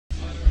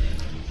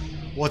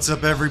What's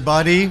up,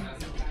 everybody?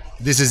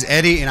 This is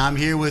Eddy, and I'm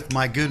here with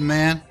my good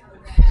man,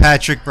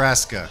 Patrick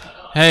Brasca.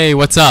 Hey,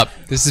 what's up?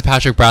 This is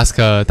Patrick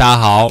Brasca. 大家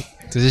好，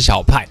这是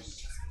小派。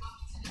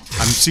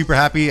I'm super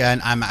happy,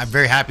 and I'm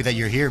very happy that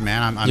you're here,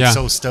 man. I'm Yeah.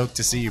 so stoked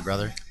to see you,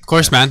 brother. Of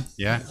course, man.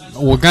 Yeah.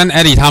 我跟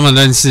Eddy 他们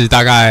认识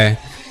大概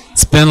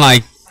it's been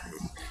like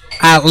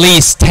at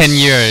least 10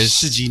 years.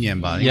 十几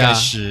年吧，应该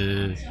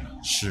是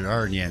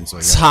12年左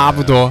右。差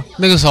不多。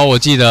那个时候我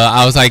记得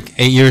I was like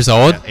 8 years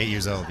old. Yeah,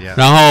 8 years old, yeah.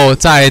 然后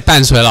在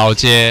淡水老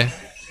街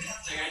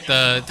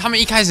的，他们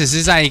一开始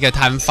是在一个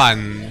摊贩，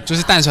就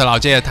是淡水老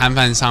街的摊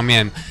贩上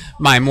面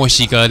卖墨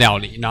西哥料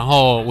理。然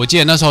后我记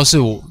得那时候是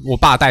我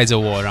爸带着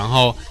我，然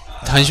后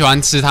很喜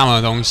欢吃他们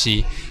的东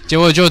西。结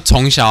果就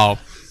从小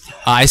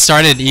I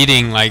started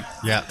eating like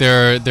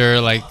their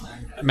like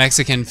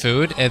Mexican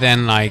food, and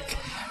then like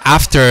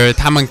after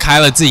他们开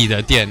了自己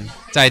的店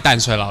在淡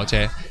水老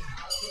街。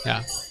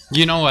Yeah.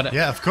 You know what?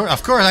 Yeah, of course.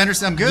 I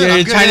understand. I'm good. Yeah,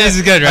 I'm good. Chinese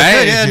is good, right?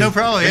 Good, yeah, no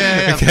problem.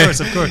 Yeah, Okay.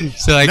 of course.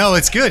 So like, no,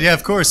 it's good. Yeah,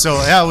 of course.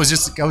 So yeah, I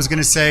was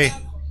gonna say,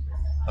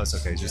 oh, it's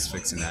okay. Just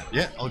fixing that.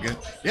 Yeah, all good.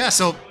 Yeah.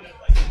 So,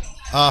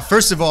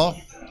 first of all,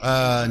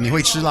 你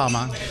会吃辣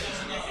吗？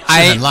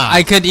很辣。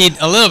I could eat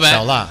a little bit.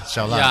 小辣.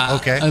 Yeah,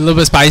 Okay. A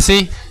little bit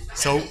spicy.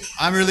 So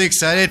I'm really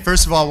excited.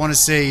 First of all, I want to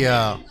say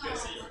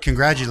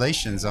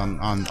congratulations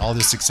on all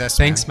this success.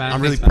 Thanks, man.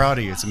 I'm really proud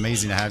of you. It's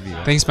amazing to have you.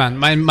 Thanks, man.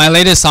 My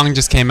latest song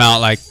just came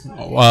out like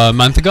a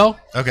month ago.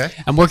 Okay.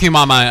 I'm working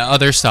on my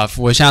other stuff.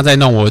 我现在在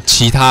弄我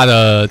其他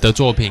的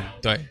作品。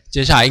对，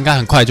接下来应该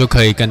很快就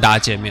可以跟大家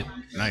见面。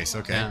Nice.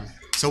 Okay. Yeah.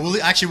 So we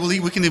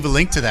can leave a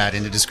link to that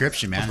in the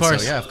description, man. Of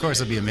course. So yeah, of course,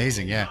 it'll be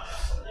amazing. Yeah.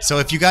 So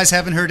if you guys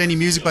haven't heard any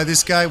music by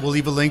this guy, we'll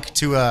leave a link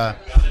to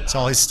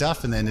all his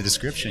stuff in the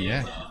description.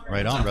 Yeah.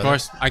 Right on, brother. Of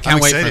course. I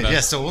can't wait for that. Yeah.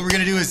 So what we're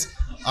gonna do is,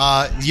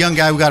 the young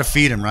guy, we gotta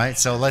feed him, right?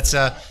 So let's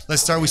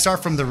start. We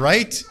start from the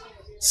right.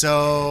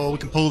 So we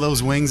can pull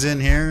those wings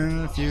in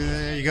here.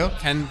 There you go.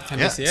 Can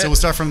yeah. I see it? So we'll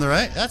start from the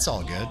right. That's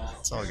all good.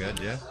 It's all good.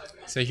 Yeah.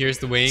 So here's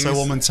the wings. So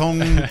我们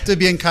从这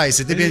边开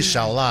始，这边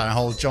小辣，然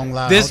后中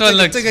辣。This one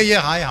looks. 这个也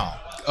还好。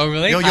Oh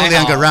really? 有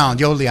两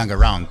个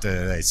round，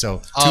对。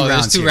So two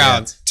rounds. Two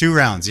rounds. Two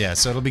rounds. Yeah.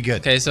 So it'll be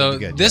good. Okay, so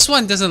this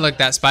one doesn't look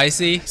that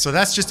spicy. So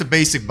that's just a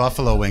basic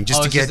buffalo wing,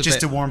 just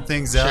to warm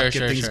things up,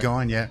 get things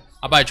going. Yeah.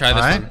 I'll probably try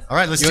this one. All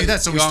right, let's do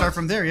that. So we start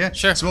from there. Yeah.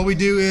 Sure. So what we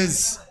do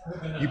is,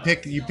 you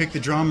pick the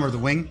drum or the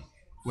wing,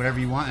 whatever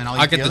you want, and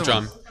I'll get the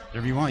drum.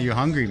 Whatever you want. You're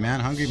hungry, man.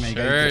 Hungry, man.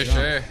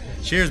 Sure.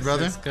 Cheers,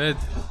 brother. That's good.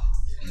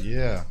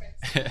 Yeah.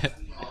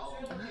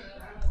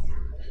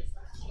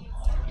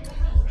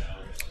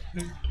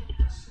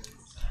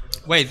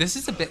 Wait, this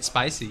is a bit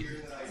spicy.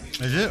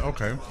 Is it?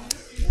 Okay.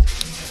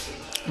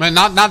 But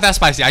not that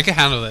spicy. I can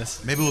handle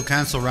this. Maybe we'll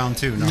cancel round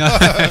 2. No.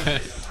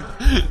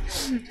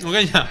 我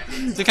跟你讲，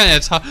这看起来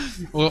超。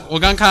我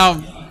刚看到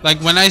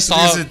like when I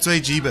saw 这是最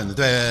基本的，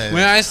对。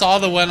When I saw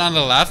the one on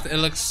the left, it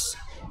looks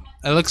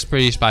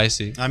pretty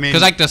spicy. I mean,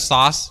 because like the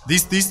sauce.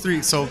 These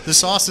three, so the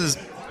sauces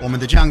我们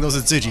的酱都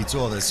是自己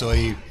做的，所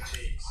以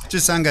这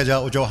三个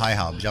就还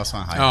好，比较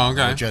算还好。Oh,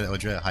 okay. 我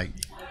觉得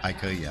还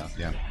可以啊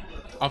 ，Yeah.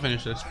 I'll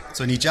finish this.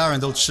 所以你家人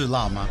都吃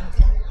辣吗？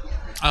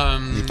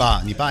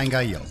你爸应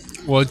该有。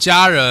我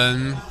家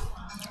人，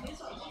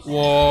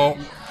我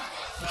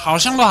好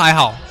像都还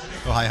好。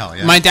都还好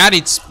 ，Yeah. My dad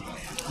eats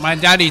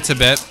a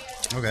bit,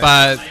 Okay.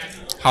 but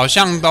好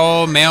像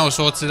都没有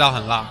说吃到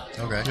很辣。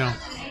Okay. Yeah.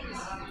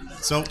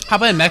 So how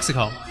about in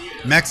Mexico?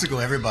 Mexico,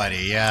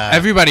 everybody, yeah.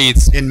 Everybody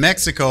eats. In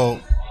Mexico,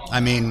 I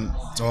mean,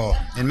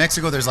 in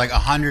Mexico, there's like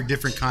 100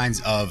 different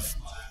kinds of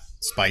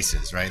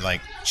spices, right?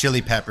 Like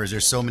chili peppers.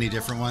 There's so many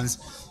different ones.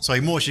 所以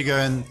墨西哥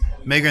人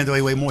每个人都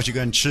以为墨西哥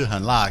人吃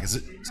很辣，可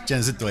是真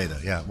的是对的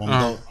 ，Yeah。我们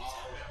都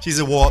其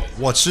实我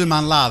吃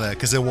蛮辣的，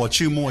可是我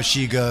去墨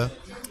西哥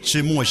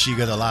吃墨西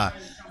哥的辣，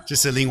就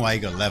是另外一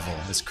个 level.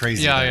 It's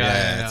crazy.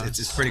 Yeah.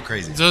 It's pretty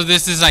crazy. So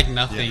this is like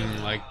nothing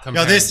like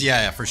comparing.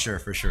 For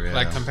sure. Yeah.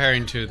 Like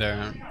comparing to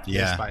their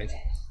spice.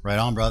 Right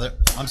on, brother.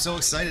 I'm so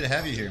excited to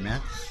have you here,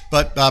 man.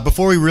 But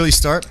before we really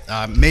start,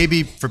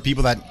 maybe for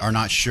people that are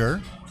not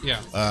sure,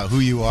 who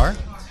you are,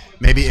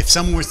 maybe if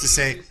someone was to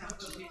say,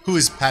 who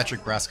is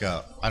Patrick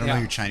Brasca? I don't know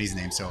your Chinese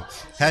name, so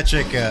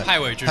Patrick.派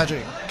伟俊.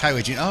 Patrick派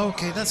伟俊. Oh,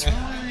 okay, that's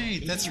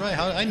right. That's right.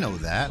 I know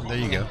that. There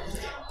you go.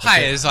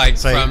 Pai is like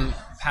from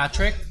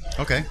Patrick.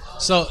 Okay.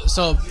 So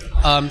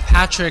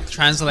Patrick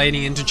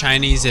translating into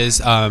Chinese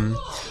is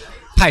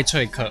派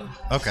翠克.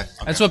 Okay.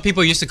 That's what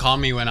people used to call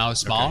me when I was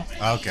small.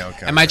 Okay.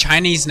 And my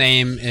Chinese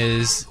name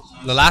is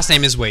the last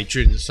name is Wei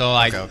Jun. So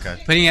like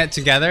putting it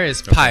together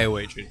is Pai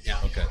Wei Jun. Yeah.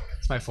 Okay.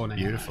 It's my full name.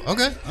 Beautiful.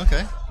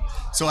 Okay.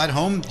 So at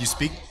home, you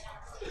speak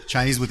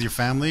Chinese with your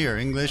family or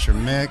English or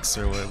mix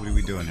or what are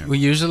we doing here? We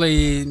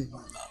usually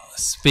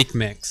speak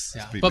mix.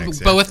 Yeah.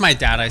 But with my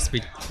dad, I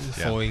speak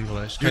full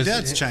English. Your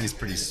dad's Chinese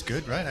pretty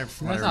good, right?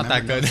 That's not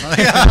that good.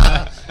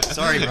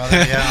 Sorry, brother.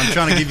 Yeah, I'm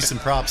trying to give you some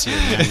props here,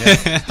 man.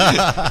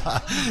 Yeah.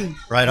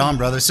 Right on,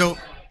 brother. So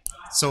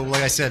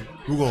like I said,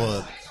 如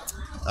果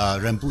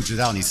人不知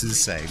道你是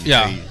谁，你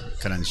可以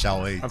可能稍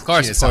微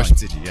介绍你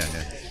自己。Yeah.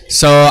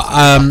 So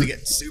to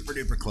get super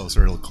duper close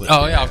or it'll clip.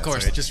 Oh yeah, of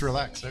course. Okay, just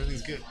relax.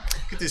 Everything's good.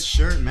 Look at this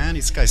shirt, man.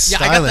 This guy's Yeah,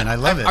 styling. I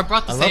love it. I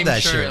brought the same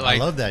that shirt. I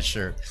love that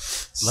shirt.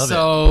 Love it.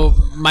 So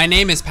my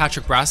name is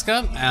Patrick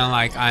Brasca, and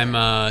like I'm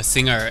a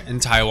singer in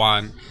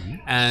Taiwan,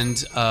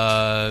 and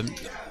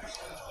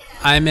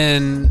I'm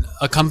in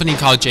a company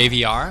called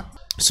JVR.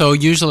 So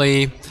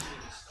usually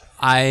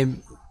I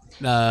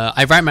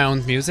write my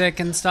own music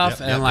and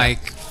stuff, and like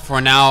for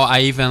now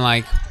I even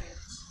like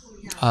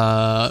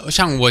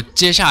像我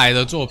接下来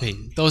的作品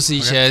都是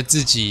一些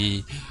自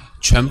己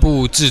全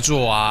部制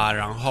作啊，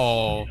然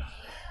后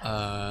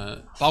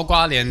包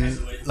括连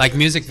like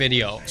music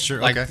video, Sure,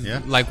 like okay,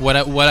 yeah. like what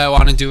I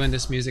want to do in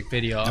this music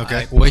video.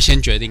 Okay. 我会先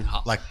决定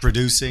好。Like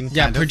producing.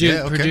 Yeah,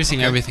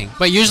 producing everything.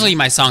 But usually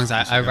my songs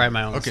I write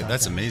my own. Okay, stuff,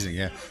 that's amazing.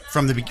 Yeah.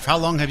 From the how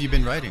long have you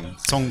been writing?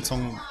 从什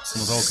么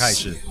时候开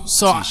始？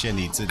 So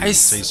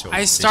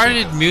I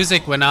started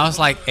music when I was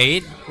like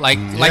 8, like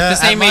the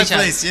same age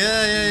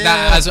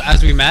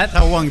as we met.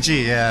 他忘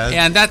记 yeah.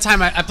 And that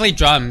time I played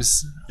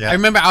drums. Yeah. I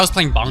remember I was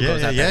playing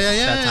bongos at yeah,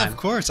 that time. Of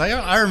course,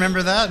 I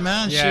remember that,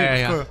 man.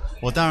 Yeah, Shoot,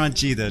我当然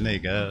记得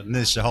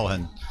那时候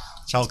很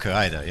超可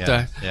爱的 yeah.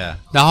 对 yeah.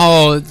 然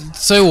后，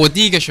所以我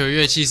第一个学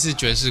乐器是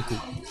爵士鼓。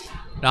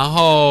然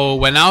后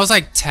when I was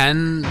like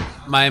 10,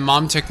 my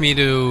mom took me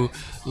to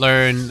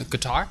learn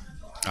guitar,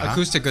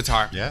 acoustic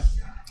guitar. Yeah.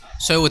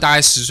 所以我大概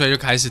10岁就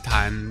开始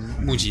弹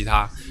木吉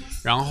他，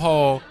然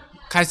后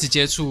开始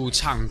接触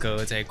唱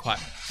歌这一块。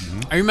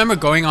I remember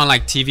going on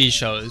like TV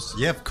shows.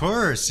 Yeah, of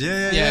course.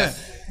 Yeah.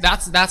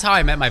 That's how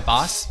I met my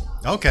boss.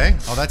 Okay.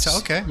 Oh, that's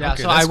okay. Yeah.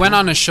 Okay, So I went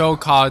on a show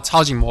called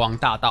超级魔王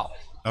大道.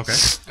 Okay.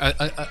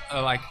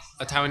 Like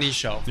a Taiwanese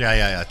show.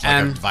 Yeah.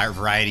 Like a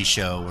variety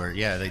show where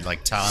they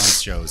like talent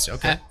shows.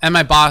 Okay. And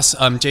my boss,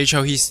 Jay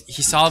Chou, he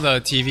saw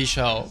the TV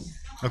show.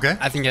 Okay.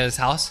 I think at his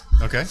house.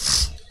 Okay.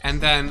 And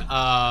then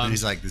and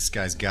he's like, this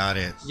guy's got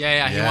it.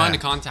 Yeah. He wanted to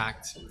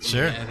contact.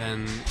 Sure. And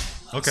then.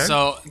 Okay.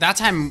 So that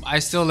time I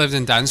still lived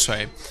in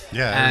Tamsui.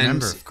 Yeah, I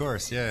remember. Of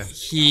course. Yeah.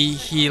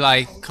 He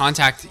like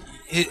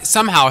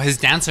somehow his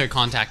dancer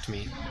contacted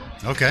me.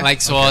 Okay. Like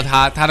说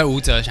他的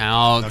舞者想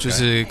要就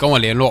是跟我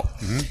联络。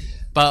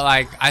But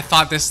like I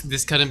thought this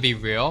couldn't be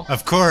real.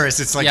 Of course,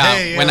 it's like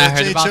hey, when I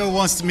heard Jay about Chou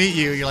wants to meet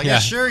you. You're like, yeah,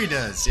 sure he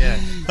does. Yeah.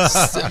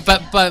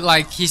 but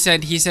like he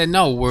said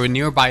no, we're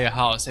nearby your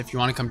house. If you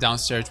want to come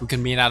downstairs, we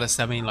can meet at a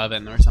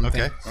 7-Eleven or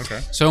something.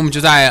 Okay. 所以我们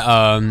就在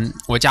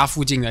我家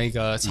附近的一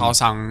个超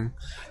商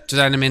就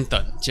在那边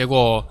等。结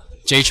果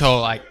Jay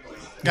Chou like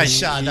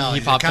吓到，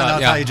看到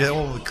他也觉得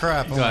oh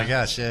crap, oh my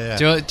gosh,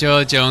 yeah.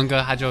 就杰文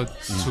哥他就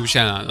出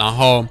现了，然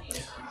后。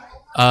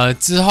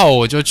之后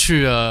我就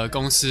去了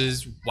公司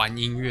玩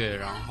音乐，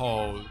然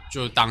后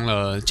就当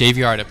了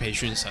JVR 的培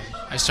训生。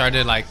I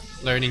started like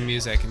learning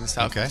music and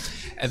stuff. Okay.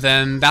 And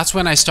then that's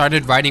when I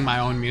started writing my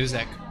own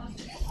music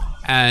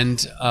and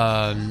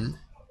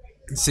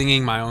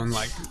singing my own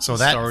like so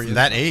that stories.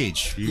 That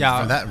age,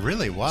 that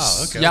really wow.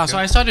 Okay. Yeah, so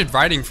I started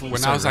writing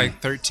when I was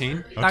like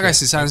 13. 大概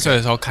13岁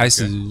的时候开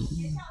始。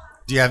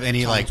Do you have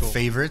any like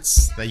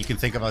favorites that you can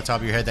think of on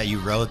top of your head that you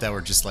wrote that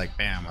were just like,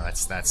 bam,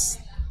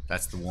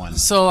 that's the one.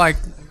 So like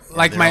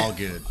they're my all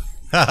good.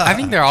 I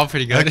think they're all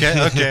pretty good.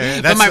 Okay.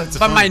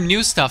 but my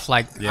new stuff,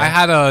 like I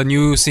had a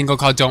new single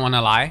called "Don't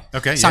Wanna Lie."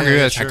 Okay. 上个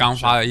月才刚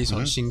发的一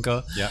首新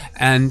歌。Yeah.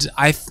 And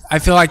I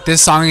feel like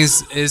this song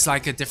is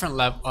like a different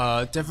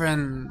level,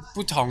 different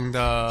不同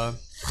的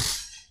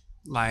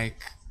like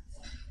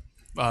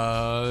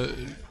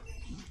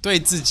对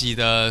自己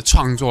的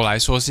创作来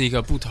说是一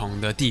个不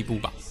同的地步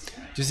吧，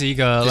就是一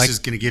个 This is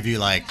gonna give you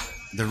like.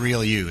 The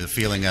real you, the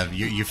feeling of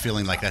you're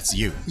feeling like that's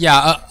you.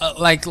 Yeah,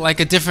 like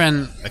a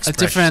different,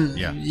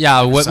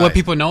 what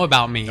people know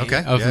about me.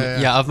 Okay.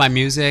 Of my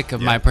music,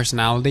 of my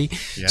personality.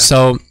 Yeah.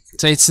 So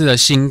这一次的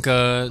新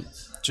歌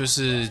就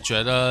是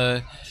觉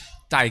得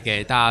带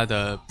给大家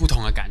的不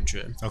同的感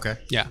觉。Okay.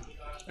 Yeah.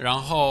 然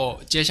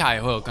后接下来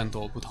也会有更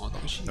多不同的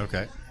东西。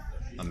Okay.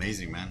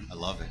 Amazing, man. I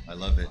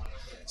love it.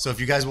 So if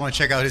you guys want to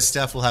check out his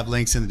stuff, we'll have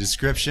links in the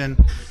description.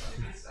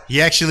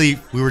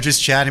 We were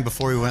just chatting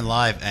before we went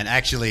live, and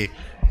actually,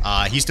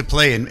 he used to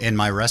play in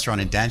my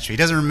restaurant in Danshui. He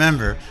doesn't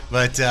remember,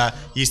 but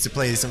he used to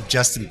play some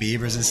Justin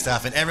Bieber's and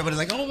stuff, and everybody's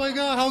like, oh my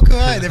God, how could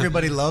I? And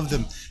everybody loved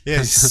him. Yeah,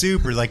 he's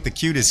super, like the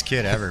cutest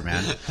kid ever,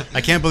 man.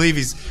 I can't believe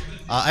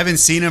I haven't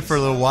seen him for a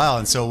little while,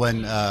 and so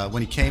when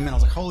he came in, I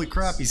was like, holy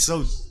crap, he's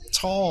so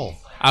tall.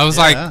 I was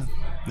like...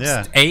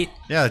 Yeah. 8?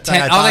 Yeah,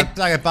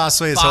 大概8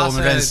岁的时候我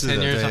们认识的，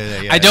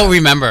对 I don't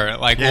remember,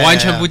 like 我完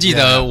全不记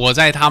得我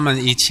在他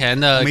们以前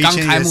的刚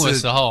开幕的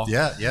时候，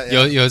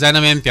有在那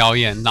边表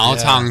演，然后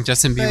唱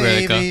Justin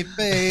Bieber 的歌。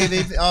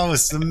Baby, oh,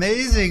 it's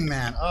amazing,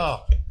 man. Oh,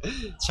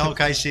 超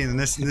开心的，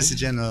那是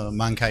真的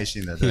蛮开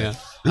心的，对。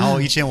然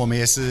后以前我们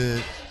也是。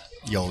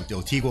有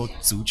踢过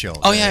足球。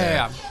Oh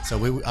yeah. So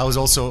I was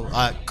also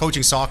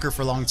coaching soccer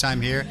for a long time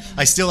here.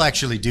 I still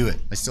actually do it.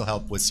 I still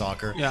help with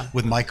soccer. Yeah.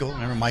 With Michael.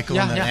 Remember Michael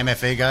and the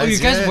MFA guys? Oh, you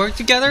guys work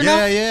together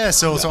now? Yeah.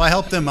 So I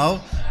help them out.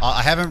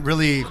 I haven't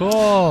really.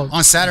 Cool.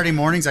 On Saturday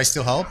mornings, I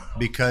still help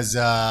because.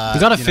 You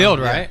got a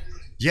field, right?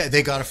 Yeah,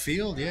 they got a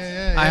field.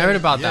 Yeah. I heard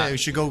about yeah, that. We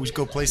should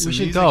go play some We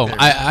should music go. there.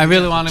 I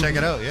really want to check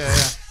it out. Yeah.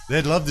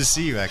 They'd love to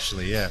see you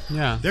actually.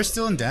 Yeah. They're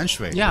still in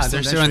Danshui. Yeah,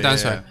 they're still in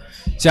Danshui.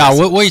 是啊，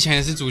我以前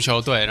也是足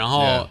球队，然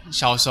后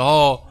小时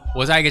候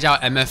我在一个叫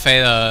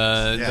MFA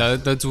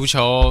的足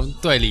球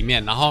队里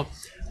面，然后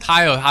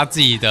他有他自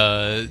己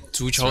的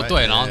足球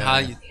队，然后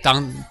他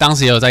当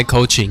时也有在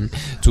coaching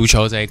足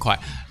球这一块，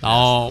然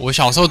后我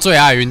小时候最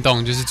爱运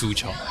动就是足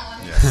球。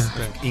Yes,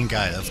 应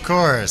该 of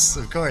course,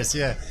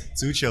 yeah.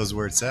 足球is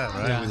where it's at,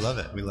 right? Yeah.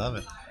 We love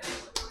it.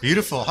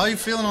 Beautiful. How are you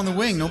feeling on the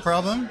wing? No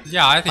problem?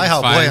 Yeah, I think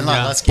it's fine.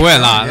 不会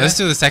啦, Let's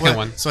do the second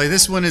one. So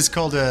this one is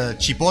called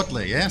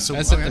chipotle, yeah? So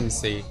Let's let them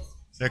see.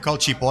 They're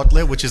called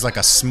chipotle, which is like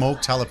a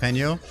smoked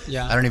jalapeno.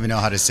 Yeah. I don't even know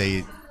how to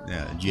say it.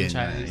 Yin,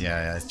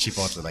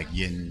 chipotle, like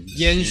yin.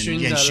 烟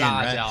熏的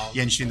辣椒. Right?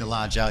 烟熏的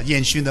辣椒,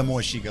 烟熏的墨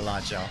西哥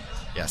辣椒.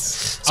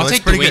 Yes. So I'll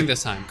take the wing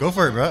this time. Go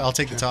for it, bro. I'll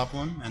take the top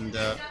one and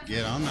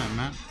get on that,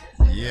 man.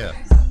 Yeah.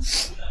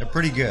 They're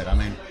pretty good. I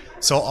mean,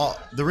 so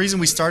the reason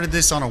we started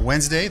this on a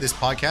Wednesday, this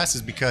podcast,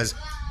 is because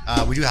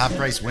we do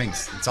half-price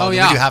wings. We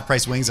do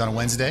half-price wings on a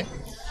Wednesday.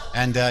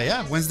 And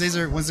Wednesdays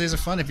are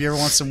fun. If you ever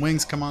want some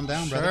wings, come on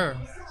down, brother.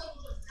 Sure.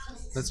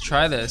 Let's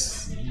try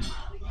this.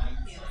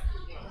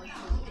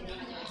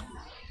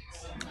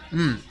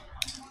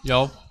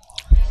 有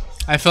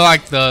I feel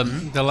like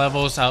the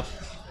levels up.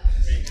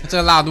 这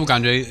个辣度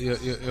感觉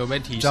有被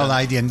提升。再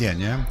来一点点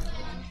yeah.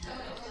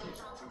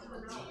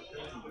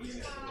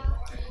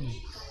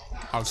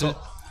 好吃。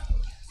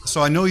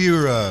So I know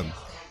you're a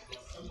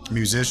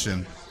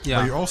musician, Yeah.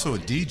 but you're also a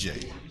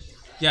DJ,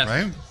 Yes.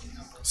 right?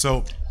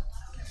 So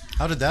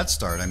how did that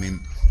start? I mean,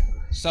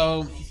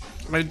 So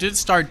I did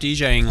start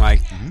DJing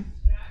like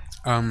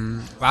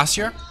last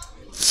year.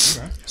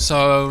 okay.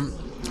 So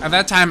at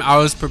that time I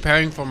was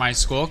preparing for my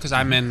school because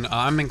I'm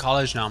in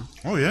college now,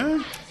 Oh yeah.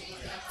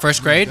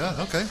 first grade,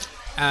 Yeah. Okay.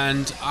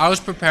 and I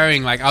was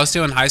preparing like I was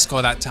still in high school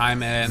at that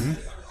time, and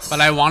but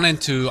I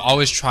wanted to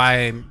always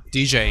try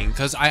DJing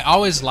because I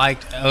always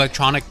liked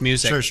electronic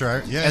music.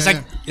 Sure. Yeah.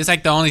 It's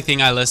like the only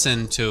thing I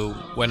listen to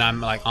when I'm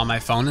like on my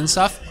phone and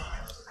stuff.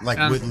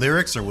 like with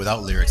lyrics or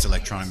without lyrics,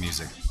 electronic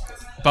music.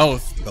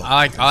 Both.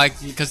 I like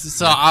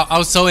because I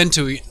was so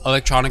into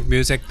electronic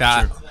music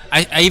that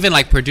I even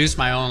like produce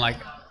my own like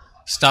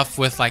stuff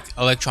with like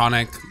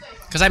electronic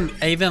because I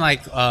even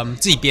like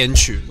自己编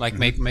曲 like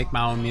make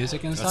my own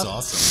music and stuff. That's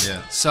awesome.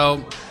 Yeah.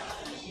 So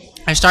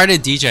I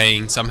started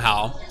DJing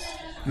somehow.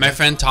 My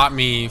friend taught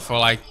me for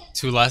like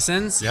 2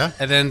 lessons. Yeah.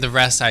 And then the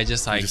rest I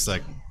just like Just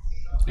like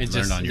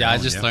learned on your own. I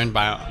just learned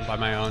by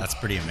my own. That's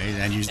pretty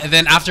amazing. And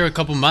then after a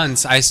couple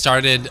months, I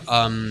started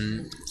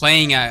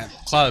playing at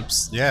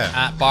clubs,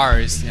 at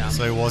bars. Yeah.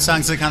 所以我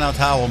上次看到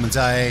他，我们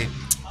在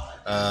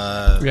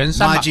圆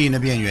山吧。马基那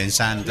边圆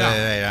山，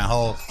对，然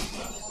后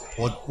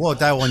我有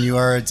带我女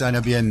儿在那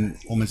边，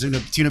我们真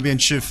的去那边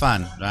吃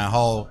饭，然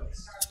后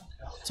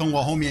从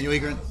我后面有一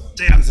个人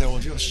这样子，我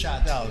就吓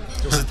到，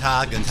就是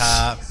他跟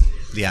他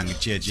2个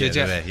姐姐，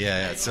对不对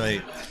 ？Yeah， 所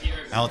以，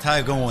然后他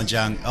也跟我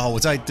讲，我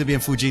在这边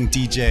附近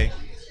DJ，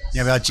 你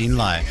要不要进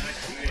来？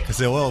可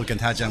是我有跟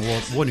他讲，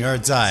我女儿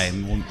在，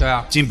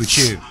我进不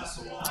去。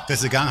可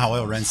是刚好我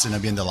有认识那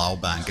边的老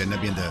板跟那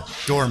边的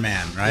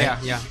doorman，right？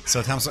 Yeah. 所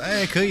以他们说，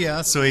可以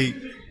啊，所以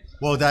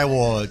我带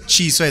我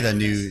7岁的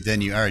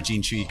女儿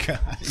进去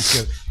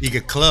一个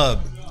club，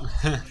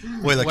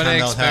 为了看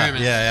到他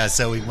 ，yeah.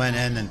 So we went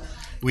in and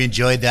we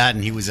enjoyed that,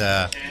 and he was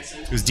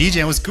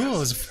DJing. It was cool. It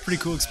was a pretty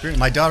cool experience.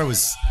 My daughter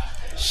was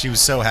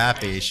so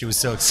happy. She was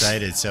so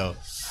excited. So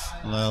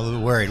I'm a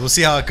little worried. We'll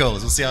see how it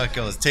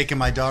goes. Taking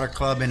my daughter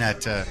clubbing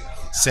at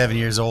 7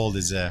 years old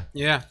is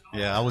yeah.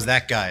 I was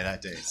that guy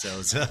that day. So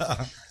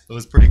it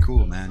was pretty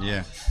cool, man.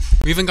 Yeah.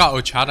 We even got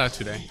horchata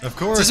today. Of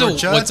course. 这是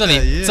我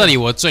这里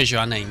我最喜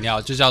欢的饮料，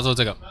就叫做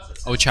这个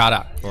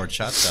horchata.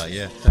 Horchata,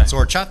 yeah. So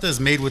horchata is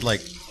made with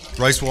like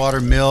rice water,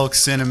 milk,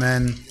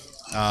 cinnamon,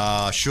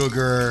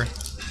 sugar,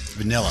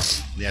 vanilla.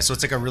 Yeah, so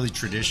it's like a really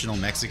traditional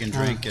Mexican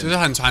drink. 就是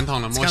很传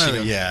统的墨西哥。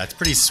Yeah, it's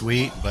pretty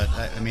sweet, but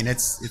I mean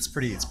it's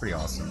pretty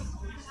awesome.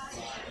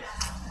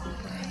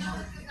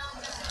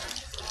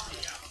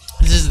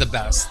 This is the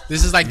best.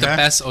 This is like the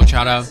best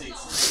horchata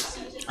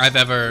I've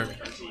ever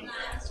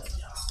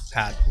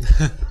had.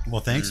 Well,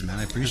 thanks, man.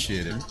 I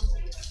appreciate it.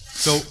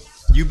 So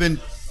you've been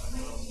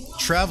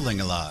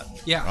traveling a lot.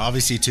 Yeah.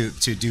 Obviously to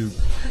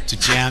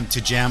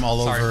jam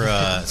all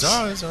over.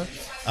 Sorry.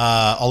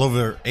 All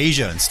over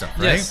Asia and stuff,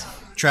 right? Yes.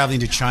 Traveling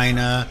to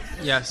China,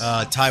 Yes.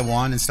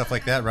 Taiwan and stuff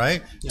like that,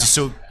 right? Yeah.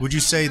 So would you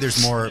say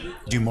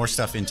do more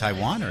stuff in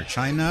Taiwan or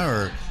China,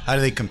 or how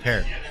do they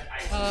compare?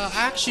 I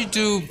actually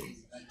do,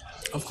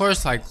 of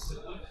course, like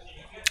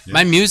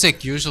my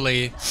music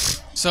usually.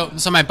 So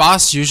my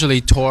boss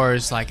usually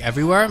tours like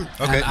everywhere.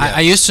 Okay.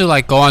 I used to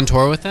like go on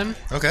tour with him.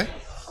 Okay.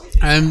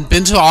 And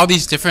been to all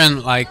these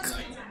different like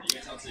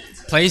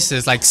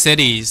places, like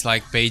cities,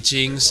 like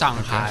Beijing,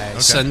 Shanghai,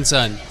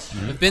 Shenzhen.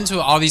 I've been to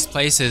all these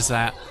places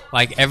that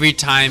like every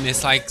time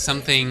it's like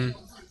something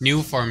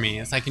new for me.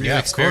 It's like a new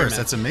experiment. Of course,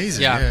 that's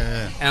amazing.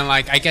 Yeah. And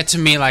like I get to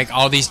meet like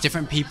all these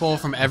different people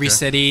from every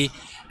city,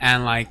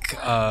 and like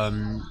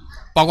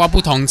包括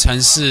不同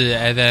城市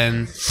and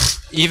then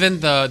even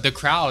the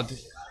crowd,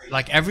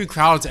 like every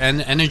crowd's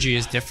energy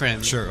is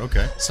different. Sure.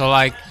 Okay. So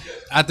like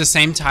at the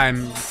same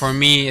time, for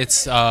me,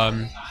 it's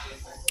kind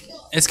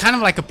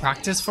of like a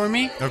practice for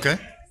me. Okay.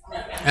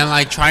 And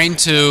like trying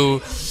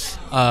to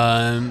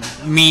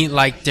meet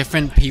like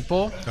different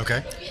people.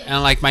 Okay.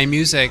 And like my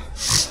music,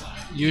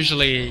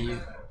 usually,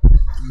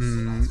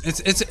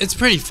 it's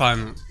pretty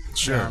fun.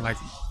 Sure. You know, like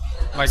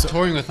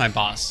touring with my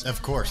boss.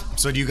 Of course.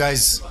 So do you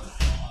guys?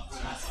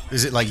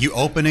 Is it like you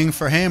opening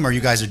for him, or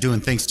you guys are doing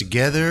things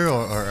together,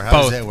 or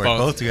how does that work?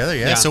 Both together,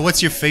 yeah? So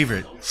what's your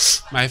favorite?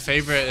 My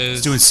favorite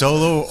is doing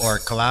solo or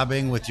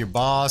collabing with your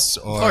boss,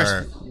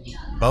 or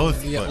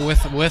both. Yeah,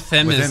 with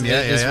him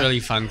is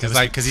really fun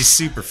because he's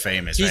super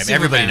famous. He's right? super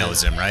Everybody famous.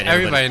 knows him, right?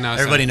 Everybody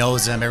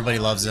knows him. Everybody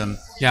loves him.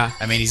 Yeah.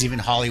 I mean, he's even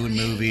Hollywood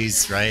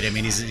movies, right? I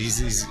mean, he's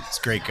a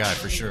great guy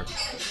for sure.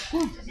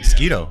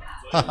 Mosquito.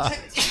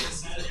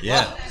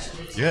 Yeah.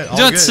 Good. 你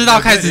就吃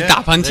到开始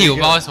打喷嚏，我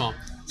不知道为什么。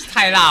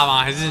太辣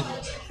吗？还是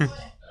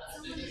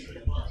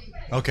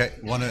Okay,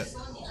 let's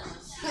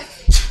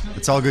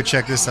all go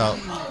check this out.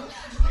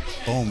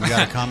 Boom, we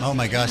got a comment. Oh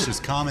my gosh,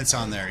 there's comments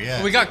on there.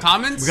 Yeah. We got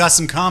comments? We got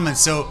some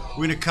comments. So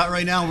we're going to cut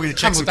right now. We're going to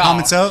check some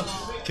comments out.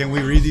 Can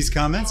we read these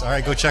comments? All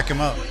right, go check them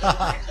out.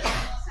 All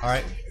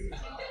right.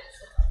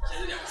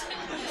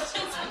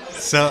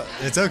 So,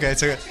 it's okay.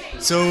 It's okay.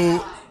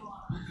 So,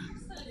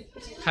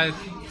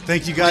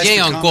 thank you guys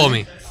for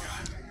commenting.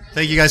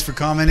 Thank you guys for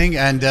commenting,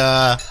 and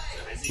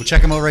we'll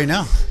check them out right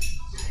now.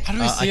 How do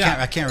we see that?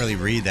 I can't really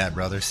read that,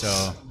 brother.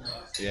 So,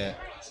 yeah.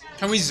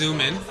 Can we zoom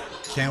in?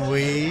 Can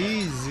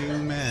we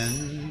zoom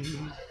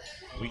in?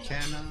 We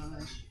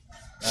cannot.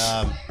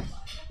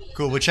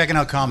 Cool. We're checking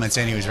out comments,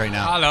 anyways, right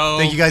now. Hello.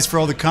 Thank you guys for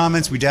all the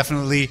comments. We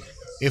definitely,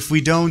 if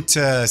we don't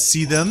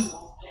see them,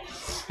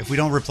 if we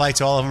don't reply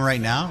to all of them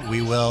right now,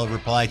 we will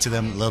reply to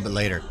them a little bit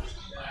later.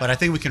 But I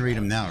think we can read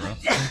them now, bro.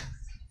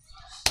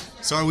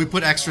 Sorry, we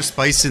put extra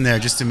spice in there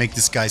just to make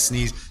this guy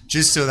sneeze,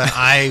 just so that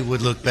I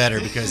would look better.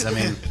 Because, I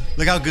mean,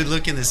 look how good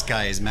looking this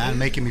guy is, man.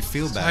 Making me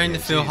feel bad. Starting to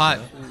feel hot.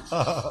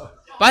 But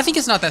I think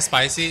it's not that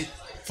spicy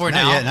for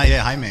now. Not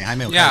yet. Jaime.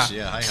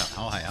 Yeah. I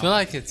feel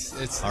like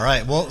it's... All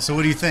right. Well, so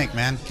what do you think,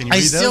 man? Can you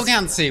read those? I still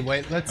can't see.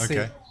 Wait, let's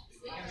see.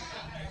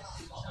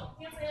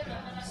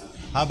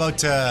 How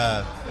about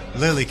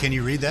Lily? Can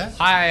you read that?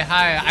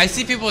 Hi. I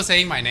see people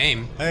saying my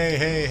name.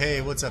 Hey.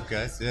 What's up,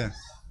 guys? Yeah.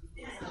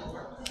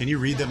 Can you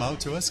read them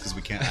out to us? Because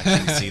we can't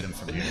actually see them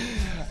from here.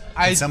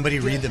 Can somebody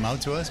read them out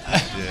to us?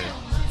 Yeah.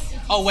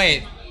 Oh,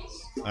 wait.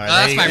 All right,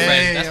 that's my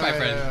friend. That's my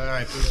friend. All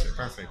right,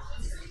 perfect.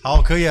 好，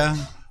可以啊。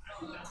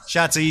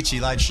下次一起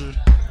来吃。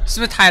是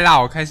不是太辣？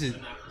我开始。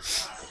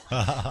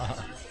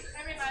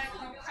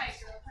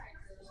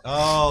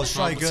Oh,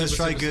 帅哥.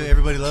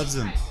 Everybody loves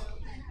him.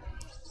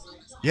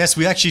 Yes,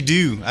 we actually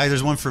do.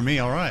 There's one for me.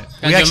 All right.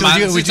 We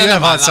do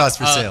have hot sauce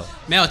for sale.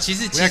 没有，其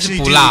实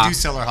不辣。We do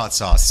sell our hot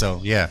sauce,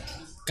 so yeah.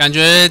 感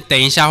觉等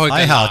一下会更辣，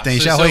还好，等一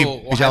下会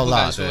比较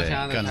辣，对，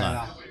更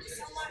辣。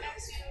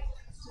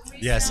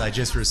Yes, I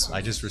just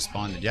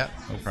responded. Yeah,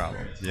 no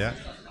problem. Yeah,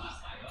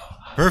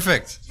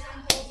 perfect.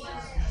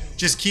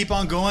 Just keep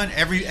on going.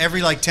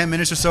 Every like 10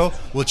 minutes or so,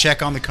 we'll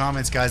check on the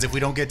comments, guys. If we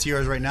don't get to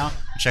yours right now,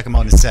 we'll check them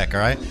out in a sec. All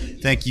right.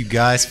 Thank you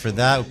guys for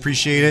that.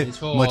 Appreciate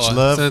it. Much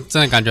love. 这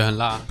真的感觉很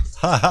辣。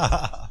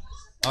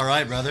All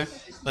right, brother.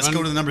 Let's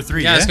go to the number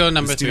 3. Yeah, let's go to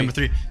number 3. Number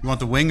 3. You want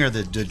the wing or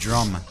the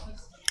drum?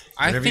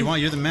 Whatever you want,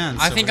 you're the man.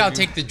 I think I'll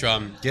take the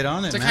drum. Get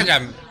on it, man. 这看起来，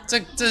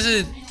这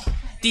是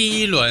第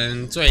一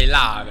轮最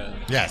辣的。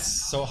Yes.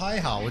 So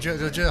还好，我觉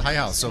得还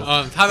好。So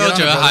他都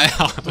觉得还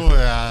好。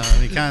对啊，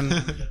你看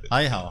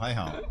还好。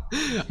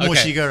墨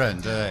西哥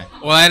人，对。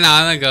我来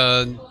拿那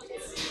个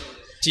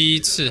鸡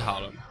翅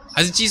好了，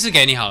还是鸡翅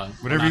给你好了。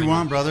Whatever you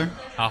want, brother.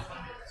 好，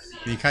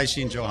你开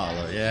心就好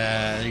了。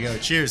Yeah, there you go.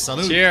 Cheers,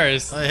 salute.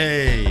 Cheers.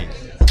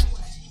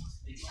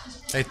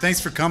 Hey,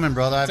 thanks for coming,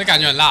 brother. 这感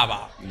觉很辣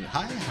吧？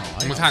还好。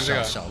我们看这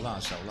个小辣。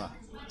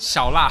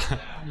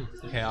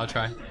Okay, I'll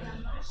try.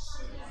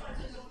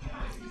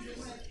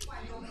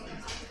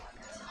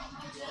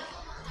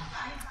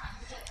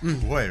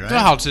 不会 ，right? 这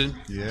好吃。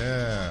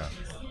Yeah.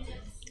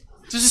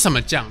 这是什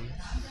么酱？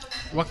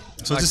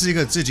所以这是一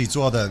个自己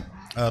做的。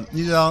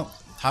你知道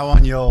台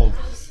湾有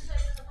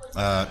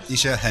一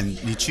些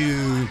你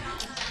去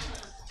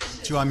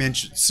外面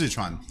四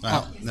川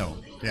？No,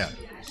 yeah.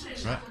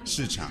 Right?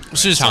 市场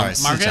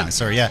market.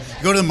 Sorry, yeah.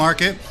 You go to the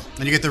market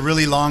and you get the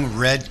really long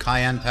red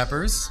cayenne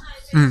peppers.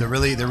 They're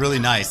really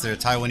nice. They're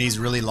Taiwanese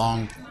really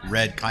long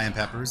red cayenne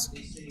peppers.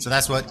 So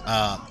that's what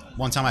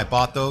one time I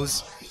bought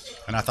those,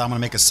 and I thought I'm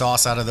gonna make a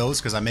sauce out of those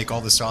because I make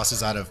all the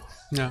sauces out of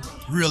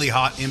really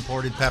hot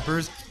imported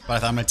peppers. But I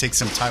thought I'm gonna take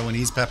some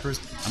Taiwanese peppers.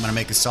 I'm gonna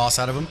make a sauce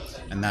out of them,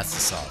 and that's the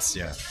sauce.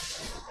 Yeah.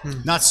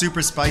 Not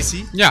super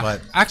spicy. Yeah,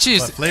 but actually,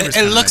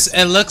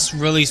 it looks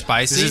really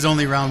spicy. This is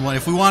only round 1.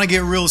 If we want to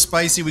get real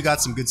spicy, we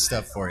got some good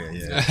stuff for you.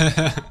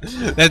 Yeah.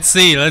 Let's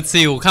see.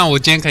 我看我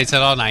今天可以吃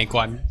到哪一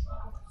关。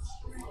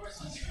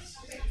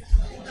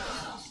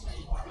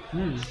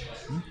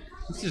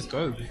This is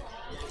good.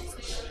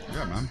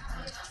 Yeah, man.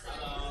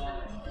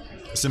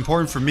 it's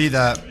important for me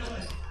that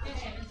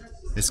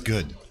it's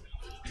good,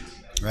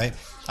 right?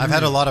 I've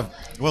had a lot of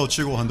我有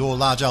吃过很多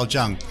辣椒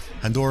酱，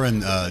很多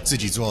人自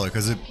己做的，可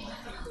是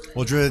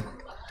我觉得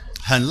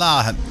很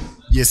辣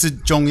也是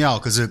重要，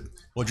可是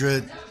我觉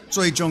得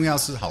最重要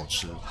是好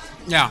吃。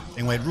Yeah.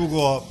 因为如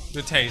果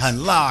The taste.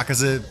 很辣，可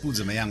是不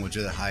怎么样，我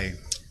觉得还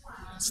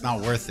it's not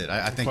worth it.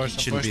 I think it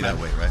shouldn't be that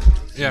way, right?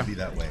 Yeah. Shouldn't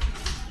be that way.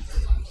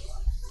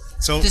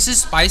 So This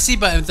is spicy,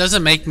 but it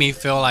doesn't make me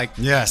feel like.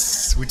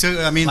 yes, we took.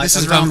 I mean, Like this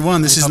is round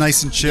one. This is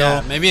nice and chill.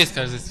 Yeah, maybe it's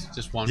because it's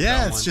just one.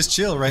 Yeah, it's just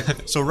chill, right?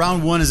 So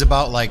round one is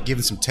about like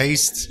giving some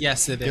taste.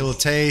 Yes, it Get a little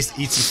is. taste,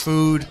 eat some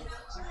food,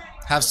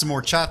 have some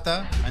more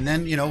chata, and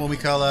then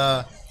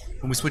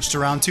when we switch to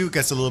round two, it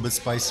gets a little bit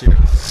spicier.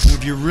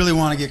 If you really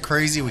want to get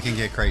crazy, we can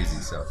get crazy.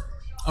 So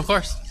Of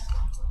course.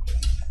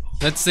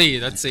 Let's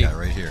see. Let's see. yeah,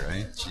 right here,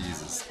 right?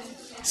 Jesus,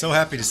 so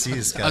happy to see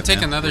this guy. I'll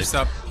take man. another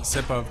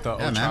sip of the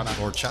Yeah, man,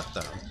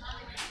 horchata. horchata.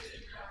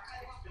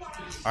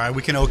 All right,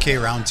 we can okay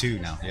round two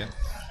now. Yeah.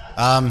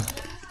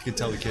 You can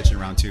tell the kitchen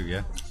round two.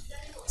 Yeah.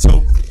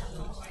 So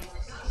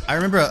I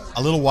remember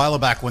a little while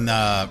back when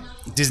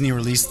Disney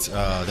released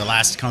the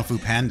last Kung Fu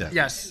Panda.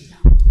 Yes.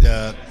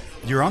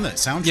 You're on that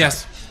soundtrack.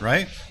 Yes.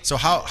 Right. So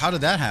how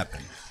did that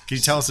happen? Can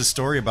you tell us a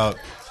story about?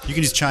 You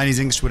can use Chinese,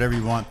 English, whatever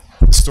you want.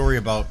 A story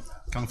about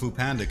Kung Fu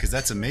Panda, because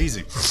that's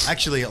amazing.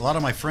 Actually, a lot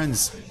of my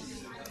friends,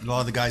 a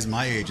lot of the guys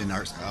my age, and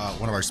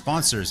one of our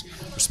sponsors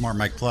for Smart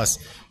Mic Plus,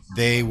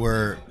 they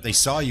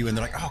saw you and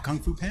they're like, oh, Kung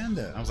Fu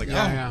Panda. I was like,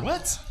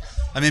 what?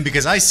 I mean,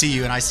 because I see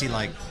you and I see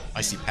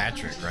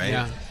Patrick, right?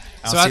 Yeah.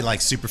 I don't see like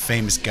super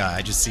famous guy.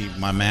 I just see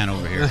my man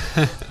over here.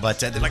 But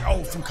they're like,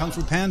 oh, from Kung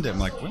Fu Panda. I'm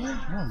like,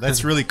 well,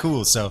 that's really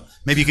cool. So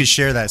maybe you can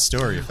share that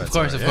story. If that's Of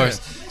course, right. of course.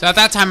 So at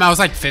that time, I was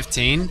like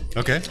 15.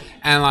 Okay.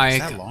 And like,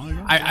 that long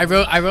ago?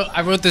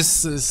 I wrote this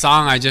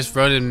song. I just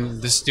wrote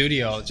in the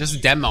studio, just a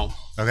demo.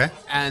 Okay.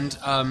 And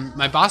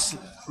my boss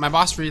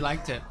really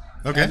liked it.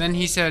 Okay. And then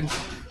he said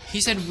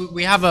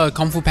we have a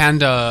Kung Fu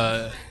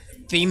Panda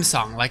theme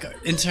song, like an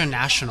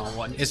international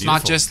one. It's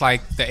not Beautiful. just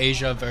like the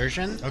Asia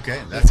version.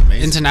 Okay, that's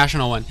amazing.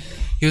 International one.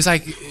 He was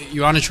like,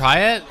 "You want to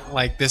try it?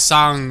 Like this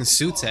song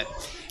suits it."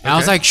 And I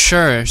was Okay. like,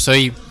 "Sure." So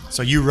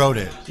you wrote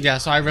it.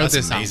 so I wrote That's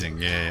this amazing.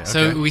 song. Yeah. So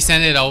Okay. we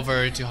sent it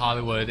over to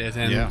Hollywood, and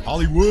then Yeah,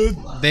 Hollywood.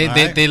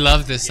 they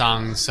loved this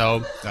song.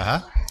 So Uh-huh.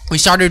 we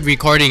started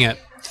recording it.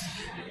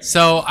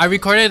 So I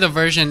recorded a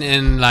version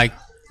in like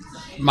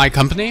my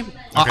company,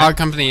 our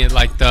company,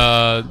 like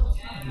the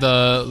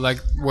like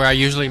where I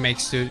usually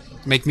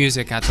make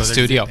music at the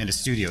studio. In the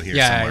studio here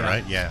Yeah, somewhere, yeah.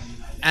 right? Yeah.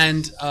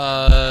 And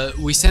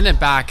we sent it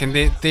back, and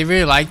they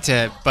really liked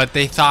it, but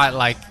they thought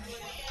like,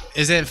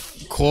 is it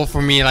cool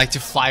for me like to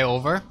fly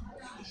over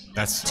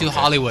That's to okay.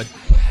 Hollywood?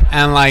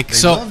 And like They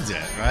so loved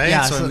it, right?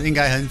 Yeah, so so- 应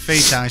该很非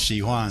常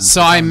喜欢.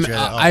 so I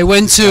I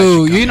went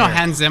to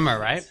Hans Zimmer,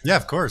 right? Yeah,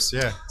 of course.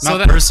 Yeah. So Not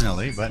that-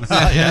 personally, but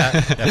yeah,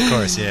 of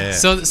course. Yeah.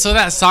 So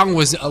that song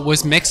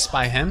was mixed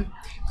by him,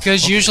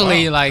 because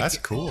usually wow, like that's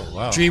cool.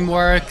 Wow.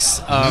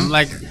 DreamWorks,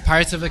 like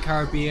Pirates of the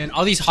Caribbean,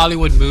 all these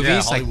Hollywood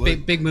movies, like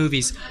Hollywood. big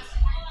movies,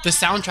 the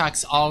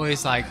soundtracks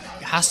always like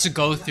has to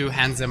go through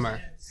Hans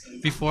Zimmer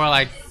before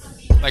like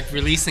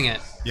releasing it.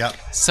 Yep.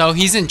 So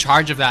he's in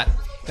charge of that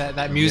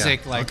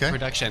music Yeah, like okay.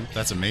 production.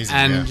 That's amazing.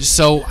 And yeah.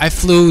 so I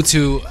flew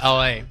to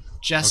LA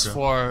just Okay.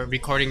 for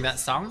recording that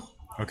song.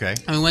 Okay.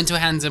 And we went to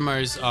Hans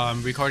Zimmer's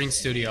recording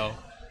studio.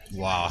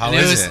 Wow. How And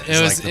is it?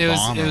 It was It's like the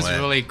bomb or what?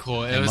 really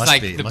cool. It was must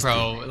like be. the Must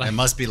pro. be. Like, It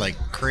must be like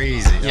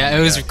crazy. yeah, Oh it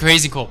my was God.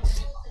 crazy cool.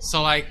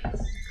 So like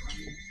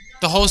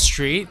the whole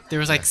street, there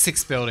was like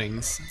 6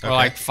 buildings or Okay.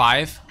 like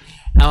 5,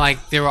 and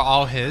like they were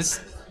all his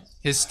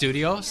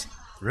studios.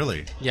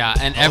 Really. Yeah,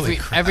 and Holy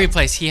crap. every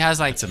place he has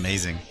like. It's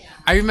amazing.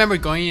 I remember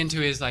going into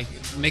his like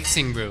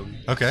mixing room.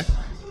 Okay.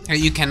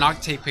 You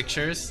cannot take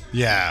pictures.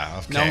 Yeah.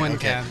 Okay. No one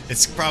okay. can.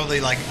 It's probably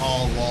like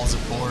all walls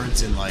of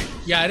boards and like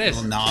Yeah, it is.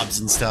 little knobs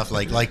and stuff,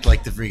 like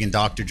the freaking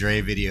Dr.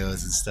 Dre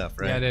videos and stuff,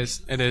 right? Yeah, it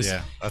is. It is.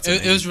 Yeah, that's it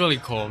was amazing. really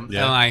cool.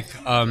 Yeah. And like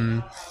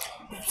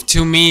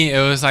to me, it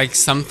was like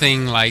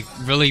something like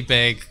really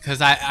big,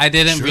 because I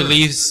didn't Sure.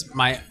 release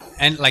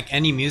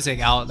any music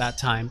out at that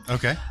time.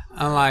 Okay.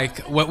 And like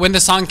when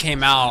the song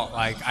came out,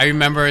 like I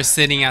remember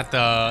sitting at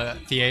the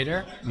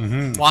theater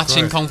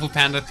watching course. Kung Fu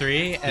Panda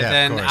 3, and Yeah, of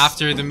then course.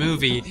 after the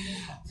movie,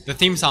 the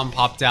theme song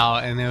popped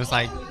out, and it was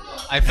like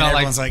I And felt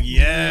like everyone's like,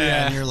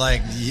 yeah, and you're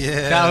like,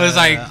 yeah. that was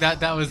like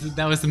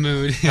that was the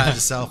mood. Pat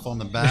yourself on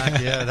the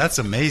back. Yeah, that's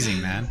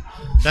amazing, man.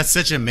 That's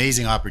such an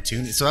amazing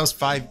opportunity. So that was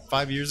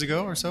five years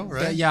ago or so,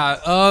 right? Yeah,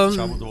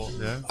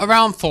 Yeah.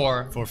 around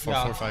 4. Four,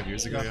 Yeah. 4 or 5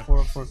 years ago. Yeah.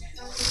 4.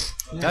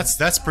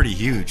 That's pretty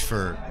huge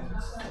for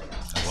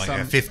like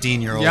a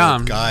 15-year-old Yeah.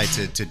 guy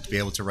to be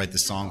able to write the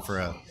song for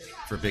a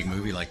big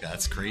movie like that.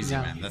 That's crazy,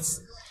 Yeah. man.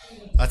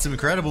 That's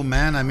incredible,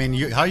 man. I mean,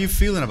 how are you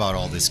feeling about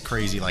all this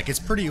crazy? Like, it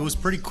was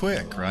pretty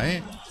quick,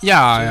 right?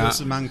 Yeah, It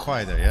was 蛮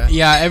快的, yeah.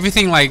 yeah.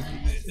 Everything like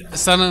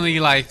suddenly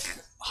like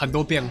很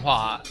多变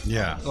化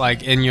Yeah.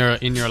 like in your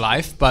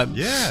life, but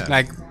Yeah.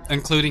 like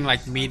including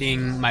like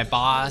meeting my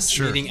boss,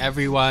 Sure. meeting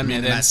everyone, Meeting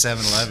and them then at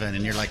 7-Eleven,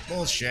 and you're like,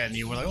 bullshit, and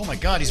you were like, oh my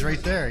god, he's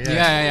right there. Yeah,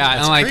 yeah, That's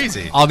and like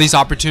crazy. all these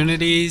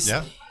opportunities,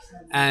 Yeah.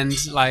 and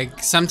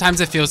like sometimes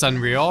it feels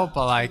unreal,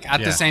 but like at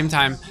Yeah. the same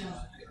time,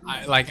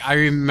 I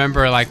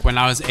remember like when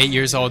I was 8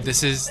 years old,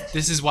 this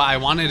is what I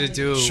wanted to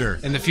do Sure.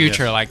 in the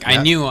future. Yeah. Like Yeah.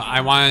 I knew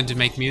I wanted to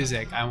make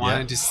music, I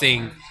wanted to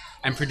sing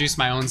and produce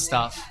my own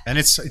stuff. And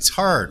it's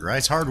hard, right?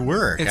 It's hard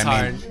work. It's I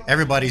mean, hard.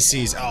 everybody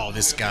sees, oh,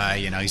 this guy,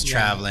 you know, he's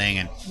traveling,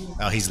 and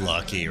oh, he's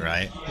lucky,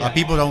 right?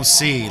 People don't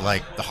see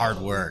like the hard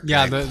work.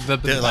 Yeah, right?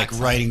 the like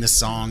writing the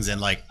songs and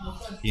like,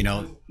 you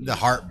know, the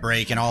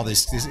heartbreak and all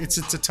this. It's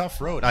a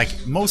tough road. Like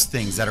most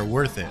things that are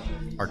worth it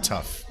are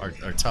tough,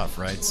 are tough,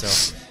 right? So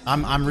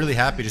I'm really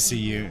happy to see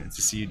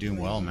you doing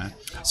well, man.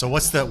 So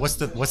what's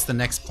the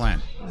next plan?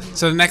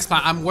 So the next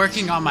plan, I'm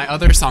working on my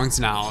other songs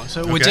now.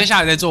 So 我 Okay. 接下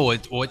来在做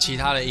我其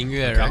他的音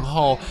乐， Okay. 然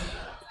后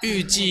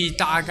预计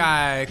大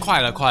概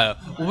快了，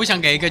我不想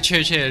给一个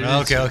确切的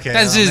日子 Okay.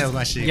 但是没有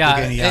关系， yeah,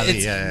 不给你压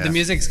力 the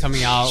music's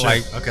coming out Sure.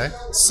 like Okay.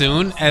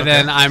 soon, and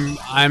then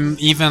I'm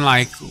even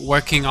like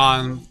working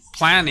on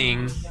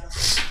planning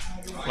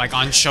like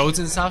on shows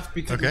and stuff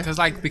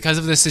because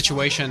of the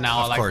situation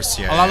now, Of like course,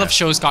 yeah, a lot yeah. of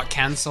shows got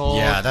canceled.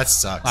 Yeah, that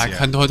sucks. like yeah.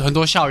 很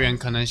多校园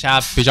可能现在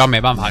比较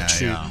没办法 Yeah,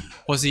 去 yeah.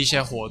 或是一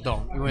些活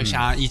动，因为现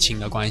在疫情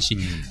的关系。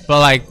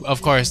But like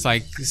of course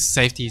like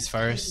safety is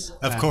first.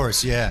 Of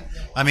course, yeah.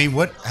 I mean,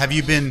 what have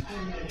you been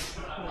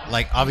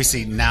like?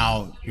 Obviously,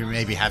 now you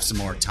maybe have some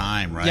more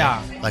time, right?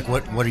 Yeah. Like,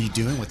 what are you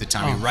doing with the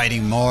time? Are you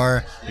writing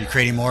more? Are you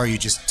creating more? Are you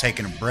just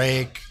taking a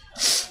break?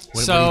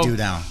 What do you do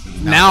now?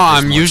 Now that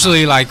there's I'm more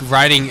usually like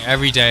writing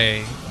every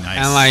day, Nice.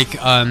 and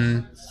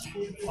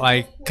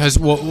like cause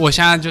我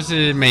现在就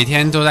是每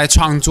天都在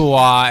创作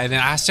啊 and then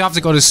I still have to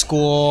go to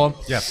school.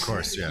 time? Yeah, of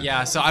course, yeah.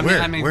 Yeah, so I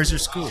Where? mean, Where's your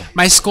school?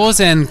 my school's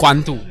in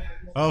Guandu.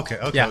 Okay,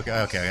 Yeah.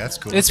 That's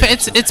cool.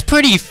 It's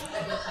pretty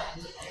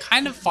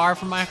kind of far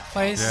from my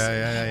place.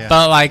 Yeah.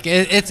 But like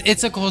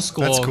it's a cool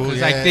school. That's cool, 'cause,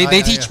 yeah, like yeah, they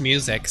yeah, teach yeah.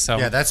 music, so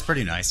Yeah, that's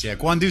pretty nice. Yeah,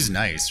 Guandu's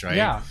nice, right?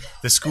 Yeah.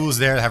 The schools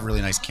there have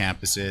really nice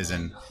campuses,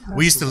 and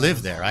we used to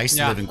live there. I used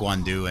to Yeah. live in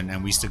Guandu,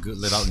 and we used to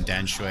live out in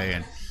Danshui,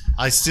 and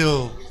I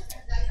still,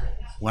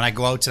 when I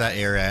go out to that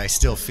area, I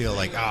still feel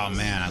like, oh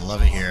man, I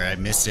love it here. I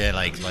miss it.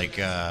 Like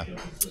the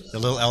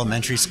little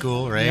elementary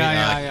school, right?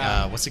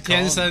 Yeah. What's it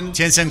called?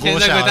 天生国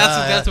小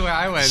Tiansen That's where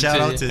I went. Shout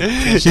out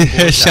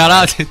to Shout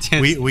out to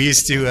Tiansen. we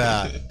used to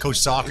coach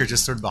soccer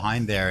just sort of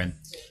behind there, and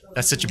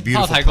that's such a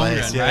beautiful 炮台公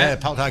园 place. right? Yeah,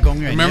 Paotai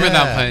Gongyuan. Remember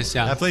that place,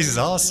 yeah. That place is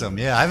awesome.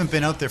 Yeah, I haven't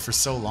been out there for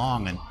so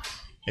long, and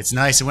it's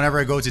nice. And whenever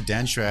I go to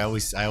Danshui,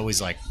 I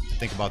always like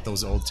think about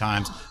those old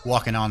times,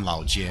 walking on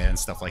Laojie and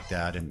stuff like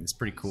that, and it's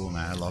pretty cool,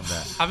 man. I love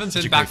that. Haven't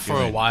Such been a back great for a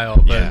feeling. while,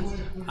 but Yeah.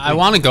 I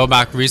want to go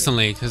back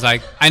recently because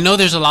like I know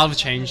there's a lot of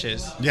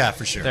changes Yeah,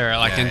 for sure. there,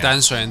 like yeah, in yeah.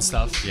 淡水 and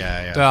stuff.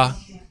 Yeah. 对啊，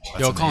 That's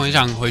有空 amazing. 很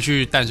想回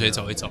去淡水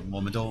走一走。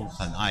我们都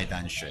很爱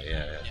淡水,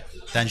 yeah.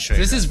 Danshui.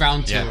 This is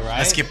round 2, Yeah.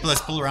 right?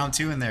 Let's pull round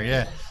 2 in there,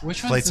 yeah.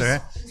 Which one's Plates this?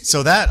 are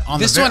so that on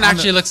This the one on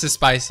actually the, looks the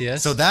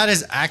spiciest. So that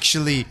is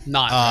actually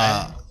Not,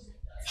 right?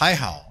 Hai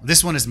Hao.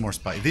 This one is more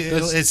spicy.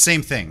 It's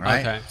same thing,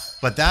 right? Okay.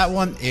 But that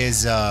one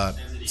is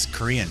it's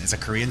Korean. It's a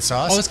Korean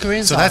sauce. Oh, it's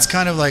Korean so sauce. that's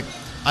kind of like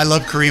I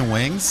love Korean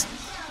wings,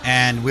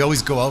 and we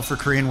always go out for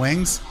Korean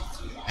wings.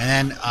 And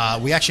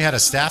then we actually had a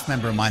staff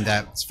member of mine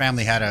that his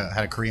family had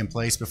a Korean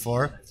place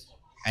before,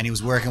 and he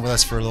was working with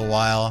us for a little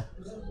while.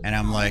 And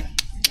I'm like,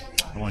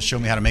 I want to show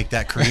me how to make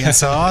that Korean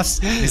sauce.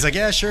 He's like,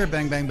 yeah, sure,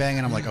 bang, bang, bang.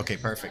 And I'm like, okay,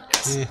 perfect.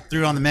 Yes.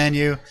 Threw it on the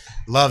menu.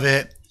 Love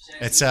it.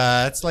 It's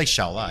like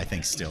Shaola, I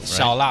think, still. Right?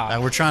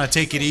 Shaola. We're trying to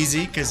take it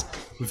easy because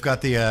we've got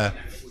the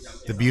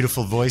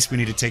beautiful voice we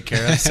need to take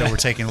care of, so we're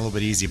taking it a little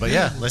bit easy. But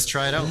yeah, let's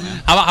try it out,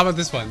 man. How about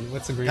this one?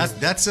 What's the green one?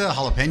 That's a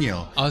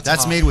jalapeno. Oh, it's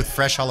that's a made with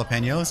fresh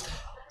jalapenos.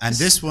 And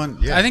this one,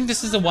 yeah. I think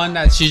this is the one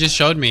that she just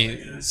showed me.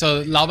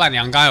 So 老板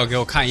娘刚刚有给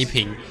我看一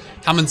瓶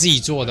他们自己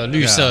做的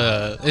绿色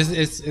的。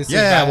It's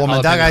yeah, that 我们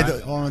大概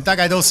jalapeno, right? 我们大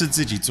概都是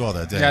自己做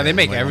的，对。 Yeah, they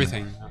make 我们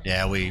everything.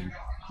 Yeah,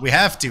 we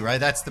have to, right?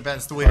 That's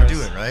the way to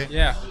do it, right?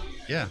 Yeah.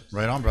 Yeah,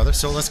 right on, brother.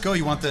 So let's go.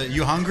 You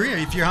hungry?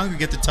 If you're hungry,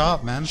 get the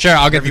top, man. Sure,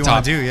 I'll get Whatever the you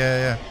want top. to do,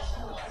 yeah.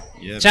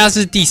 现在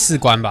是第4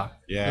关吧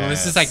Yeah.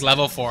 This is like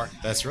level 4.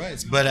 That's right.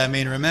 But I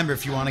mean, remember,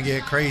 if you want to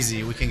get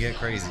crazy, we can get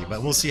crazy.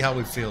 But we'll see how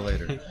we feel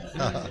later.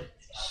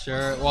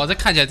 Sure. 哇，这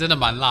看起来真的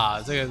蛮辣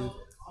的，这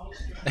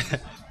个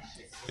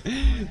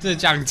这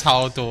酱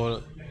超多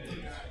了，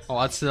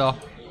我要吃哦。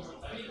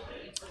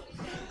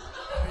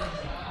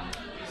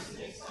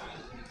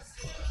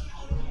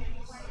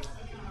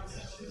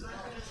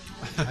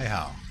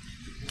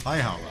Hi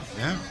how,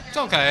 yeah. It's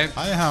okay.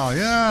 Hi how,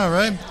 yeah,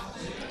 right.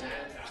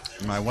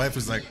 My wife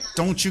was like,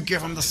 "Don't you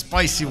give him the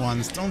spicy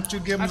ones? Don't you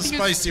give him I the think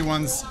it's- spicy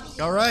ones?"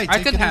 All right, I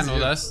take could it handle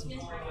easy. this.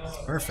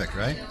 Perfect,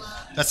 right?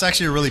 That's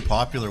actually a really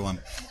popular one.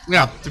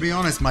 Yeah. To be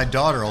honest, my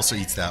daughter also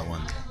eats that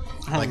one.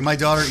 Like my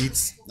daughter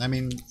eats, I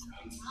mean,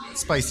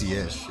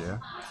 spicy-ish, yeah.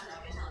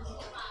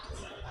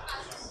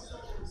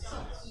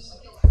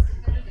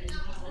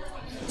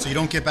 So you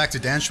don't get back to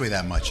Danshui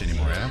that much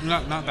anymore, yeah?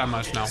 Not that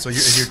much now. So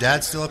is your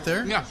dad still up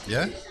there? Yeah.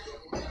 Yeah?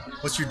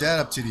 What's your dad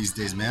up to these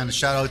days, man? A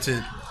shout out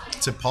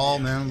to Paul,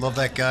 man. Love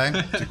that guy.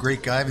 He's a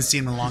great guy. I haven't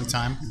seen him in a long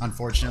time,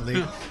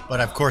 unfortunately.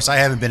 But of course, I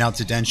haven't been out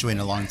to Danshui in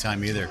a long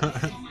time either.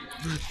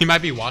 He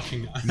might be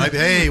watching.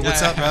 Hey,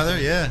 what's up, brother?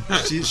 Yeah.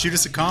 Shoot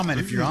us a comment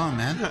if you're on,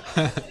 man.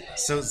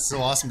 So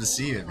awesome to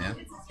see you,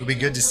 man. It'll be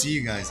good to see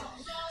you guys.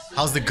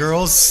 How's the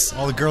girls?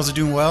 All the girls are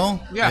doing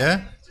well?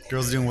 Yeah.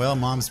 Girls are doing well.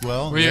 Mom's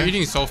well. We're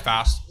eating so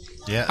fast.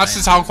 Yeah. 他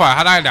吃超快，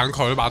他大概2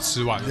口就把它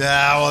吃完。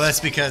Yeah, well, that's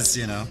because,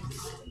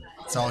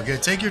 it's all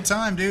good. Take your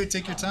time, dude.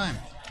 Take your time.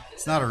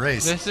 It's not a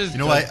race. You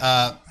know what?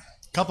 A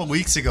couple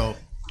weeks ago,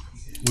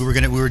 we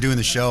were doing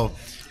the show,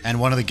 and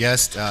one of the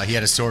guests, he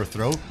had a sore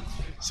throat.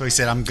 So he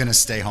said, I'm going to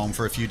stay home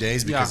for a few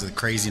days because of the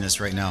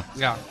craziness right now.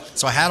 Yeah.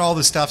 So I had all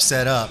the stuff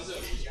set up,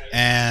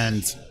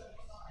 and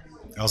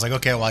I was like,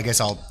 okay, well, I guess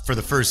for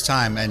the first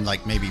time in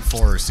like maybe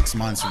 4 or 6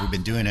 months we've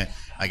been doing it,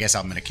 I guess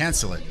I'm going to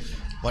cancel it.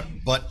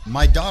 But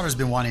my daughter's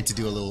been wanting to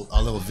do a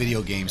little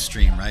video game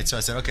stream, right? So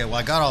I said, okay, well,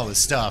 I got all this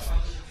stuff.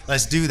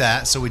 Let's do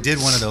that. So we did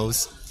one of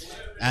those.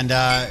 And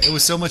it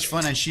was so much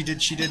fun, and she did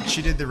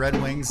the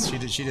Red Wings,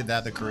 she did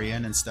that, the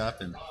Korean and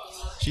stuff, and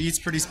she eats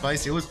pretty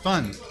spicy. It was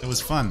fun.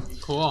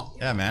 Cool.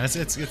 Yeah, man,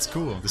 it's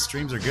cool. The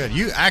streams are good.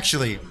 You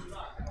actually,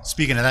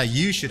 speaking of that,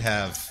 you should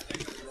have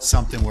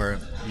something where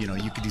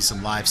you could do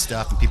some live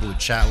stuff and people would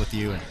chat with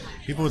you and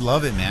people would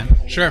love it, man.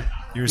 Sure.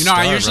 You're a star,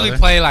 I usually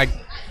brother. play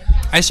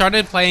I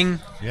started playing.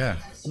 Yeah.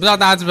 不知道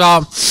大家知不知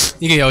道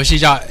一个游戏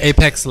叫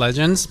Apex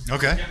Legends.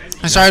 Okay.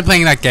 I started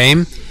playing that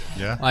game.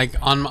 Yeah. Like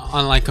on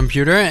like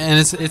computer, and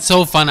it's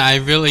so fun. I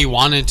really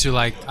wanted to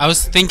I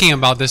was thinking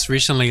about this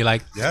recently.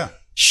 Yeah.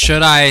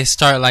 Should I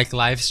start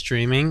live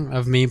streaming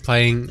of me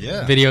playing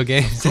video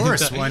games? Of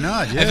course, why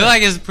not? Yeah. I feel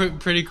like it's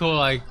pretty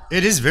cool.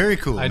 It is very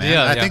cool, idea,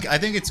 man. I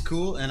think it's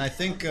cool, and I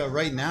think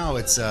right now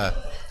it's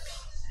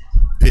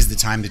is the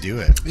time to do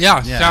it.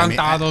 Yeah. 像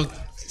大家都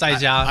在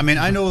家。I mean,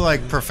 I know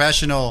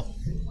professional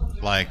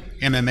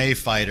MMA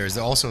fighters.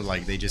 They also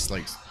they just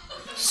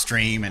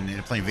stream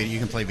and play video. You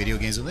can play video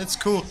games. That's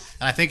cool,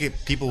 and I think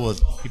people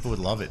would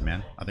love it,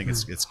 man. I think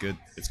it's good.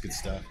 It's good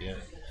stuff. Yeah.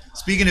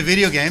 Speaking of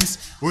video games,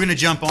 we're gonna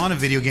jump on a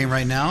video game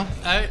right now.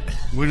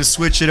 We're gonna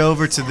switch it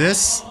over to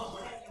this.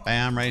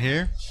 Bam, right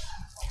here.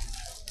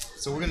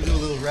 So we're gonna do a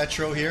little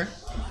retro here.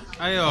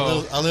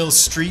 A little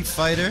Street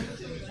Fighter.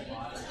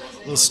 A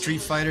little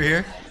Street Fighter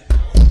here.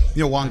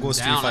 Wango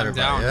Street Fighter.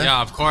 Down.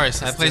 Yeah, of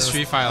course. I play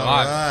Street Fighter a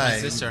lot. Right. My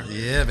sister.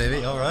 Yeah,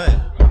 baby. All right.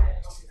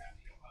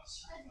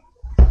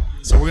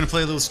 So we're gonna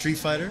play a little Street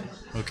Fighter,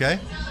 okay?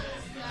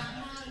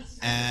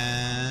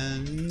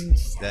 And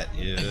that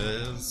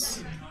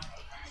is.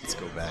 Let's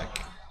go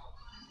back.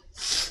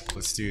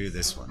 Let's do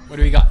this one. What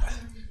do we got?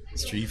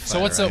 Street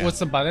Fighter. So what's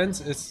the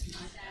buttons?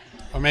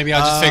 Or maybe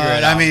I'll just figure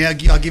it out. I mean,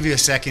 I'll give you a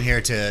second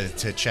here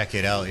to check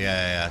it out.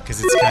 Yeah,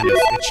 because it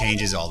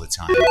changes all the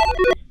time.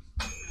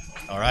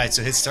 All right,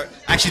 so hit start.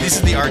 Actually, this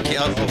is the arcade.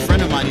 A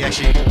friend of mine, he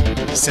actually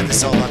set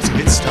this all up. So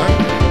hit start.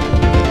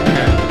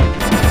 Okay.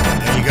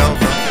 There you go,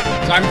 bro.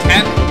 So I'm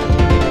Ken.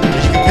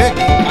 You can pick.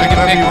 I can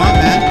whoever pick you want,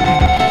 man.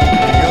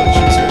 There you go.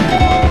 Choose whoever you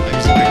want. Like,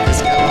 just pick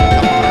this guy.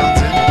 A couple rounds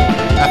in.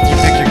 After you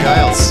pick your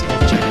guy, I'll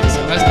check this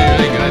out. Must be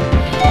really good.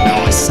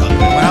 No, I suck.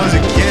 When I was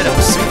a kid, I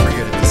was super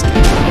good at this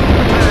game.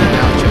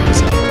 Now check this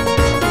out.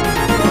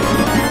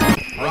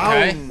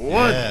 Okay. Round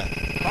one. Yeah.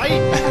 Fight.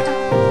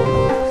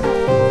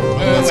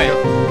 Wait.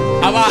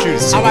 How about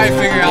I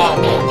figure out?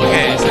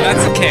 Okay, so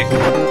that's a kick,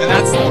 and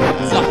that's a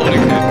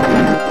holding kick.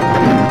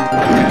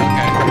 Okay.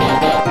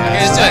 Okay,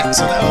 let's do it.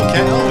 So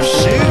okay. Oh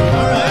shoot!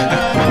 All right.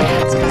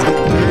 This guy's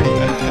getting dirty. All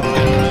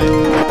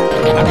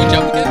right. How do you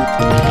jump again?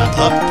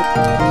 Up.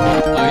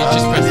 Oh, you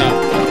just press up.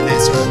 And then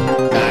sort of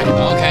back.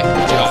 Okay,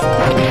 good job.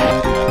 Yeah.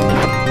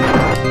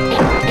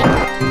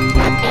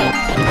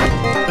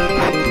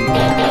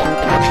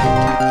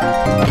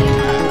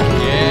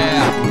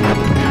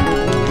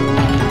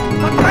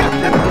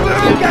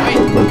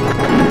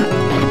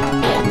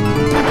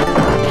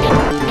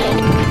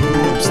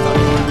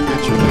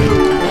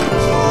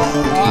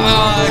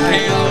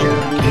 Okay.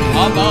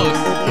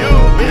 Almost. You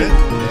win.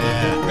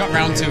 Yeah. We got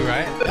round 2,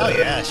 right? Oh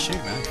yeah, shoot,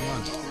 man. Come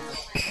on.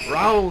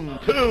 Round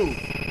two.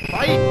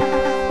 Fight.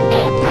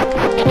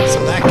 So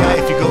that guy,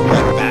 if you go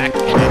right back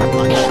and then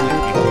punch, you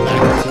go back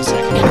for a few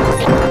seconds, you go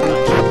forward and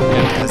punch.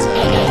 Because,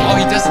 Oh,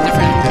 he does a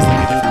different. there's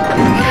like a different.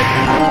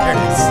 There it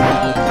is.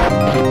 Oh,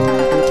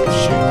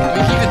 Shoot.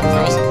 he even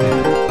throws it.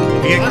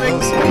 If you get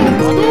close.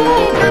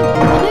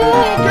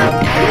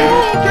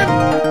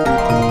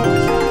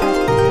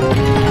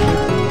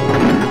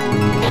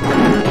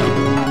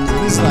 So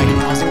this is like when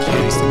I was a kid,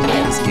 I used to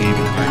play this game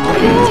in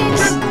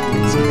arcades.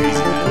 It's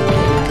crazy, man.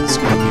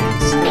 School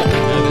games.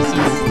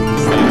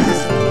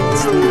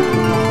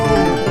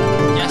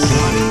 Yes.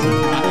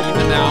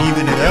 Even now.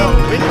 Even it out.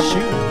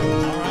 Shoot.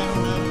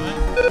 All right.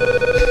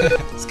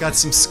 He's got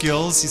some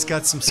skills.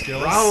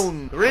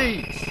 Round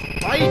three.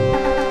 Fight.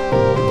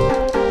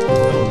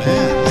 Oh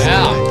man. This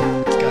Yeah. guy,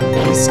 he's got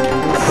these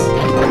skills.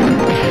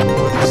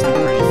 Oh, there's the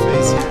pretty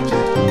face here.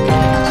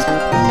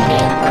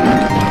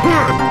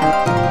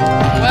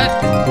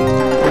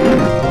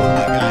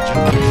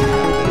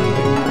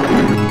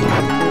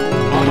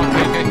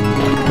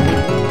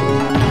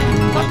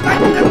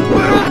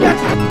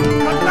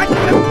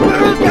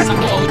 上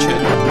勾拳。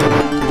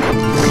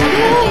So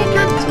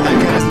that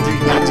guy doesn't do, you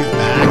gotta do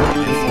back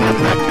and then forward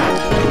that guy.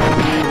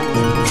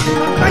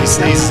 He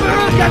stays there.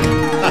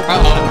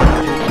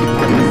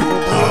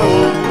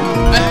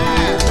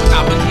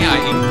 打喷嚏还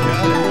赢。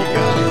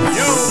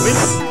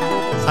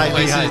怎么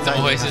回事？怎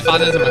么回事？发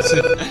生什么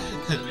事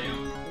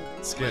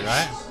It's good,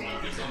 right?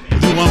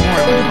 We'll do one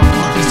more.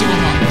 Let's do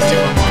one more. Let's do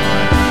one more.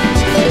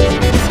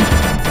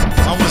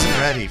 I wasn't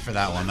ready for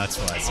that one. That's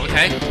why.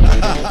 Okay.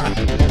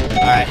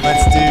 All right,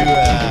 let's do.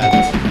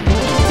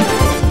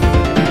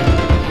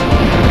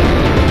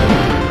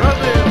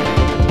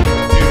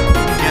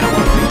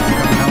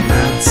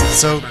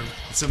 So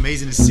it's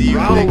amazing to see you.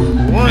 I think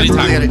we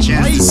really had a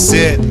chance to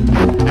sit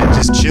and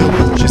just chill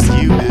with just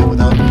you, man,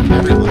 without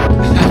everyone.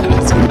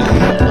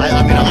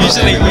 I mean, I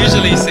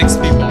usually 6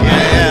 people.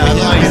 Yeah, I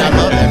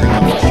love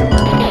everyone for sure.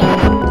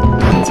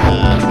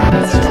 But,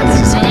 it's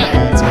just so good.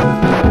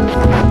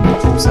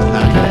 I'm so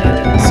happy that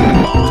you're doing so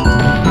well.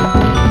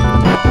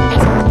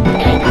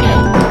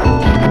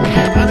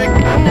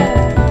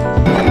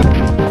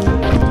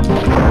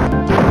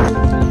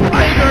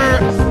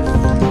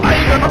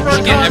 We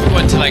should get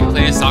everyone to like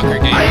play a soccer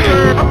game.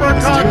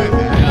 Let's do it,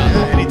 man.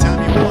 Yeah, anytime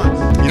you want.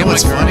 You know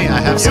what's funny?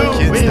 I have some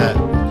kids that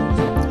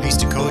I used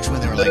to coach when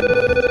they were like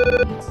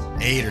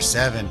 8 or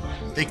 7.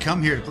 They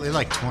come here to play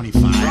like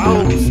 25.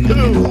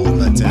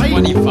 But,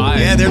 25.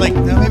 Yeah, they're like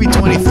maybe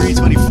 23,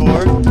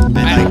 24. And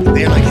like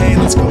they're like, hey,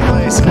 let's go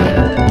play. So we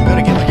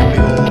gotta get like a big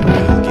old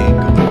game going.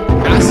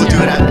 We'll do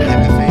it at the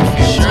MFA.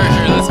 Sure.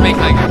 Let's make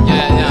like big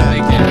game.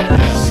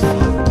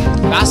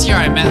 Last year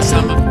I met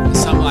some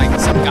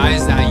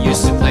guys that I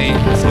used to play.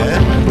 Yeah,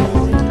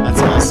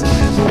 that's awesome,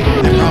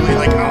 man. They're probably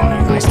like,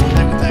 oh, you used to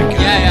play with that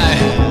guy.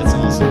 Yeah. That's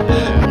awesome.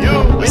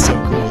 Yeah. That's so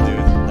cool, dude.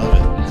 Love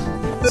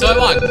it. So I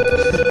won.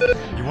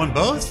 You won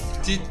both?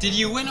 Did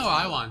you win or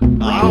I won?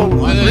 One.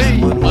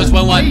 Oh, it's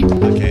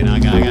 1-1. Okay, now I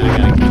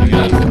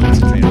gotta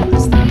concentrate on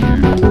this thing here.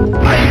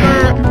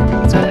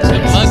 The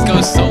blood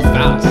goes so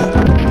fast.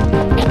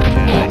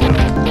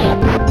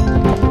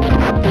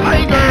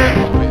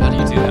 Wait, how do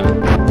you do that?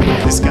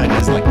 This guy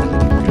does like.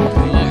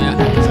 Oh yeah.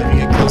 So if you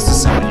get close to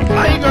someone, you can.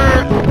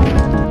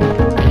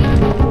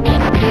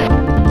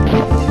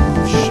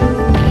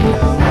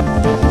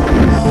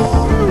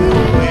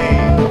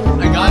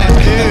 I got it.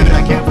 Dude,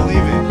 I can't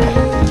believe it.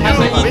 Can't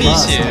believe I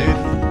lost, shit. dude.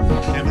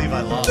 Can't believe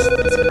I lost.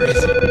 That's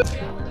crazy.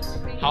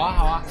 好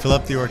啊。 Fill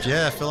up the orchard.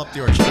 Yeah, fill up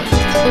the orchard. There's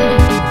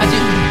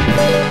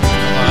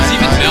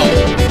even milk.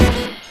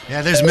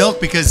 Yeah, there's milk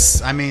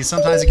because, I mean,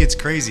 sometimes it gets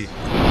crazy.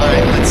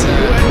 Alright, let's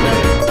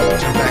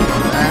jump back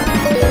on that.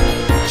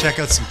 Check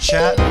out some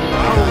chat. Oh my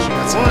gosh, you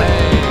got some.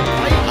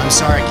 I'm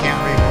sorry, I can't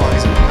read while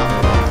he's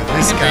but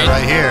this guy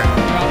right here,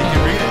 he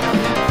can read it.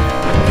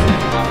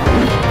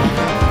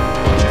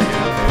 Check it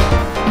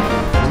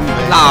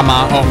out. 辣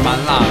吗？哦，蛮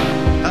辣的。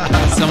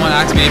Someone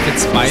asked me if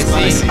it's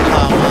spicy.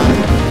 辣吗？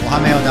我还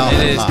没有到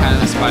It is 辣。 kind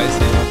of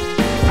spicy.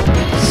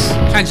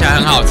 看起来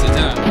很好吃，真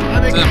的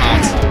蛮好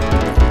吃。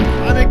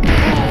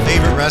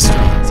Favorite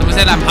restaurant? Someone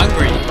said I'm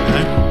hungry.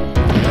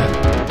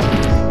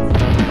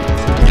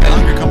 Get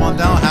hungry, come on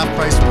down. Half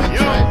price wings,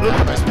 right?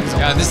 Half price wings.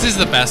 Yeah, this is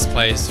the best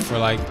place for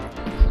like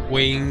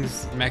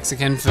wings,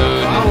 Mexican food,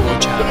 and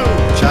horchata.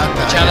 Horchata.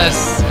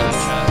 Horchata's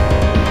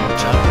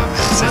Horchata.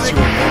 Since you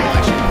were born,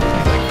 actually,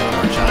 like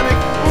horchata.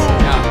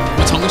 yeah.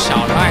 我从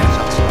小爱，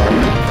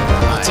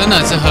真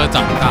的是喝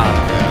长大的。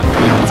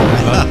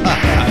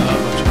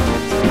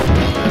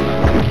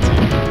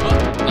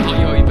然后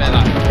又一杯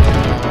了。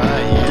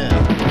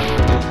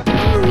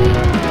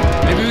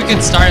Maybe we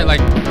can start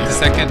like the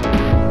second.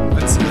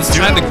 Let's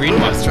try the green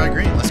one. Let's try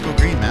green. Let's go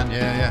green, man.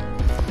 Yeah.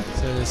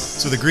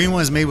 So the green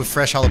one is made with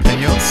fresh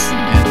jalapenos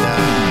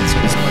and it's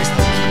with spice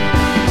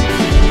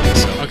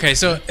levels. Okay,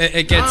 so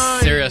it gets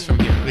serious from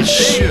here. It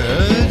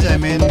should. I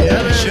mean,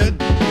 yeah, it should.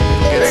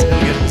 It'll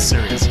get a little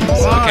serious.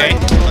 Okay.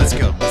 Let's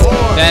go.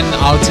 Then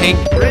I'll take.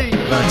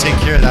 Better take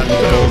care of that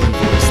golden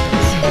voice.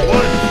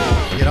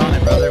 Get on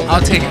it, brother.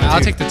 I'll take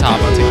the top.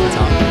 I'll take the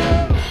top.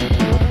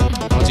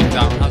 好紧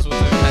张，他说这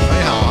个太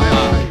还好。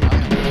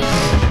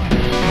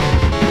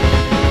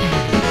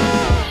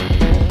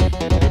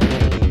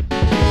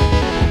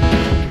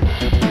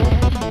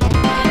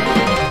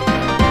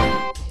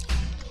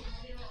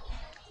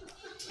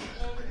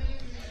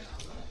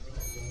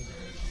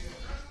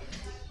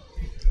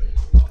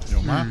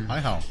有吗？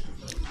还好。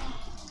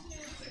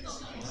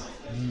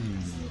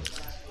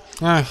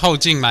后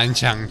劲蛮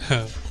强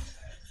的。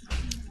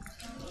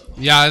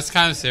Yeah, it's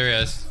kind of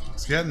serious.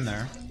 It's getting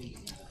there.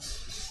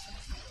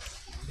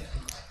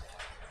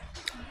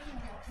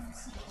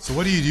 So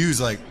what do you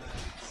use like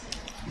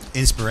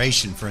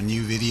inspiration for a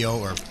new video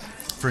or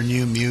for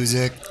new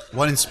music?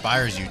 What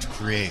inspires you to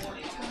create?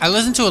 I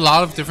listen to a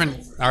lot of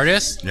different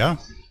artists. Yeah.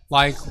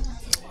 Like,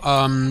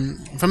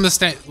 from the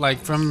state,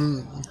 like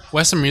from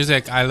Western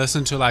music, I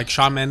listen to like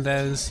Shawn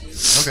Mendes,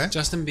 Okay.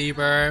 Justin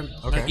Bieber,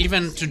 Okay.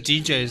 even to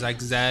DJs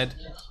like Zed.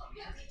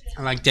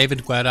 and like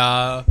David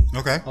Guetta.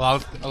 Okay. A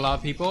lot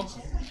of people.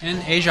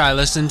 In Asia, I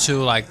listen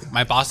to like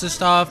my boss's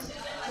stuff,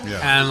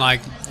 and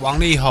like Wang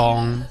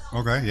Lihong.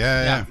 Okay.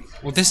 Yeah.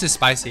 Well, this is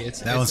spicy.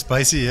 That one's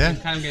spicy. Yeah.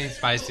 It's kind of getting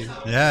spicy.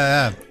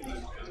 Yeah.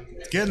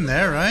 Getting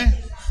there, right?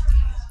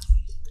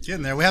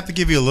 Getting there. We have to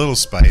give you a little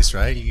spice,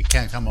 right? You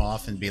can't come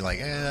off and be like,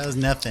 that was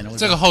nothing. It was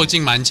这个后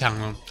劲蛮强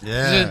的。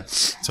 Yeah.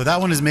 So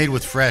that one is made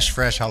with fresh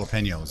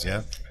jalapenos,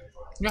 yeah?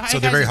 So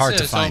they're very hard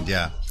to find,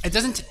 yeah. It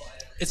doesn't.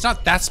 It's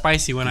not that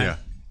spicy when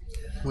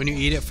you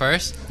eat it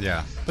first.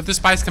 Yeah. But the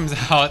spice comes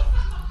out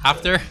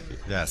after.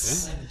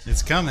 Yes.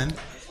 It's coming.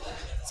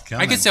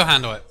 I can still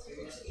handle it.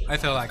 I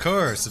feel like.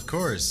 Of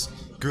course.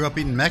 Grew up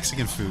eating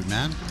Mexican food,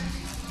 man.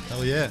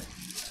 Hell yeah.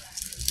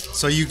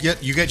 So you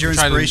get your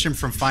inspiration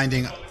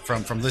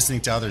from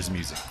listening to others'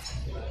 music.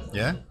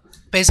 Yeah?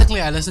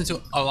 Basically, I listen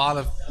to a lot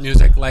of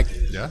music, like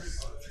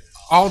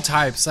all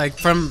types, like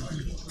from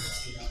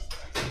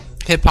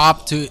hip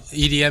hop to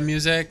EDM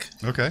music.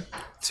 Okay.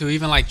 To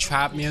even like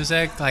trap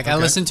music. Like I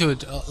listen to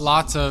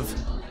lots of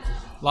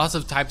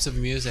types of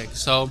music.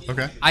 So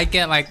I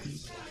get like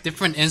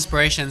different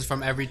inspirations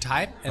from every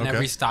type and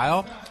every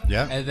style.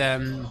 Yeah. And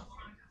then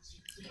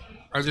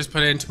I'll just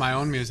put it into my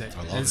own music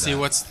and see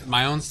what's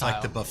my own style. It's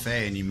like the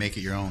buffet and you make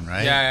it your own,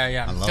 right?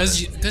 Yeah. I love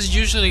it. Because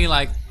usually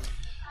like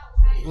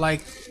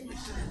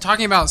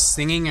talking about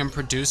singing and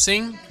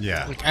producing,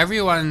 like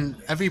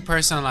every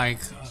person like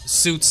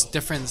suits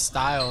different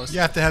styles. You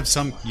have to have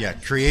some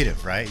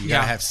creative, right? You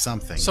gotta have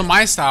something. So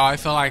my style, I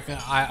feel like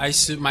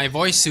my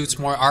voice suits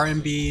more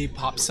R&B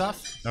pop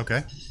stuff.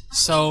 Okay.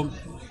 So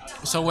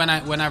when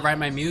I write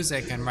my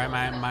music and write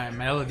my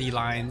melody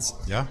lines,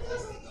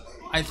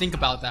 I think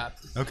about that.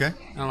 Okay.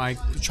 And like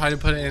try to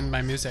put it in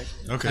my music.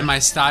 Okay. And my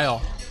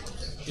style.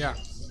 Yeah.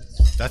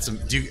 That's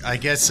I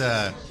guess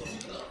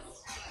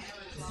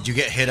do you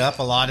get hit up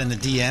a lot in the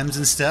DMs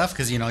and stuff?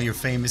 Because, you're a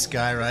famous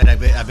guy, right?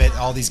 I bet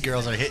all these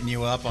girls are hitting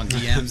you up on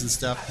DMs and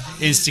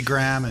stuff.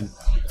 Instagram and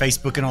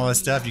Facebook and all that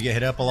stuff. You get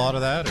hit up a lot of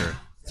that? Or?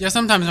 Yeah,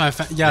 sometimes my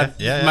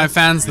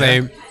fans,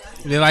 they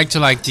like to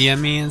like DM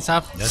me and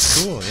stuff.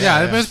 That's cool.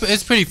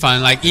 It's pretty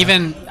fun. Like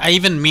I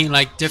even meet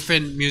like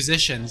different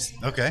musicians.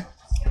 Okay.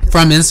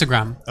 From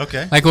Instagram.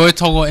 Okay. Like 我会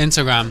透过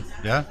Instagram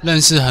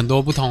认识很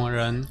多不同的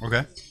人。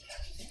Okay.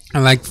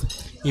 And like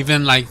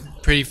even like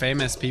pretty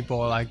famous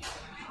people like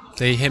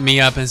they hit me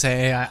up and say,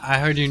 "Hey, I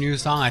heard your new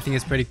song. I think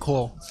it's pretty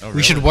cool. Really?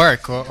 We should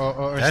work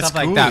or stuff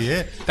like that."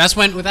 Yeah. That's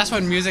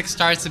when music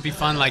starts to be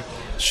fun. Like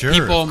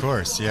people, of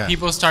course,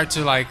 people start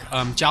to like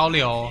交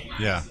流,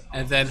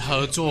 and then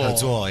合作,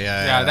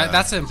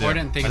 that's an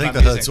important thing. I think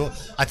about music.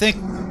 I think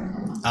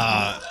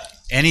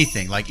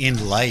anything like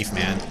in life,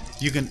 man.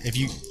 You can if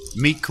you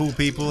meet cool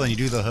people and you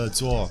do the 合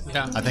作.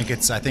 I think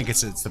it's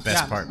the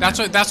best part. That's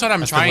what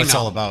I'm trying. What it's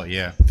all about.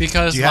 Yeah.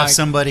 Because do you have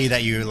somebody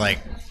that you like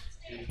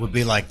would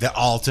be like the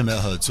ultimate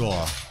合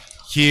作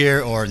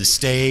here or the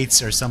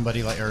States or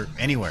somebody like or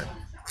anywhere?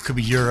 Could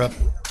be Europe,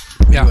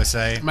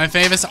 USA. My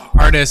favorite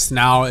artist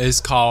now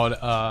is called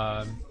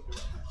what's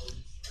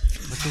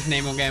his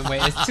name again?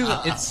 Wait,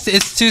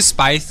 it's too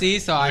spicy,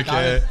 so I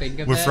gotta think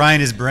of it. We're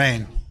frying his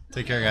brain.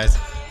 Take care, guys.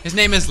 His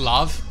name is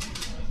Love,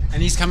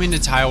 and he's coming to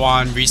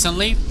Taiwan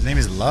recently. His name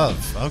is Love.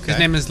 Okay. His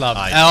name is Love.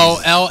 Lauv.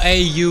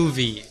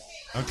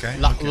 Okay.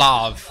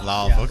 Love. Okay.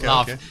 Love.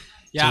 Okay.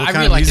 Yeah, so what I kind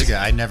really of like music?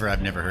 I've never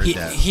heard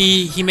that.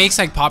 He makes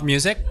like pop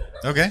music.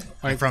 Okay.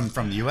 Like from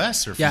the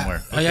US or from where?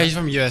 Okay. Oh yeah, he's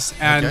from US,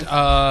 and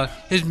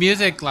his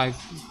music like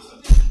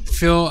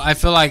I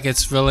feel like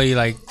it's really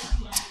like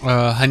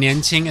很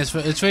年轻. It's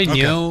really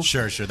new.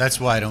 Sure. That's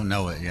why I don't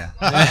know it. Yeah.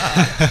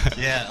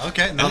 Yeah.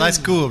 Okay. No, that's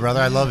cool,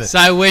 brother. I love it. So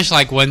I wish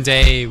like one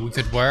day we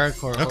could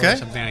work or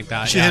something like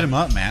that. You should hit him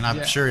up, man.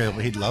 I'm sure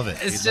he'd love it.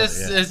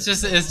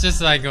 It's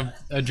just like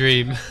a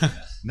dream.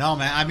 No,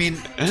 man. I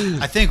mean,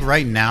 I think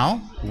right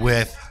now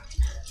with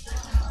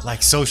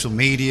like social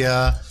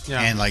media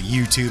and like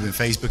YouTube and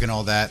Facebook and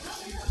all that,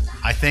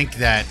 I think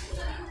that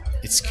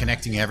it's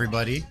connecting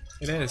everybody.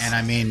 It is. And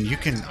I mean, you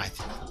can,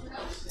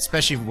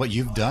 especially what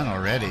you've done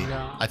already.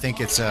 I think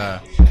it's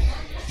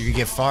you can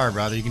get far,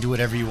 brother. You can do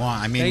whatever you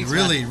want. I mean, thanks,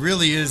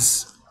 really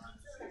is.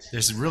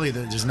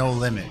 There's no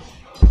limit.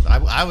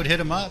 I would hit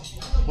him up.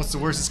 What's the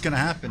worst that's gonna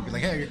happen? Be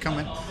like, hey, you're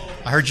coming.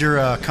 I heard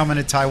you're coming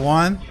to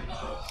Taiwan.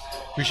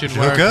 We should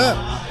hook up.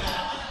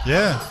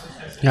 Yeah.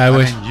 Yeah, I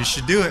wish. Mean, you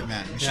should do it,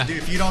 man. You should do it.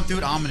 If you don't do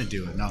it, I'm gonna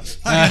do it. No,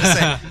 I'm gonna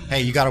say,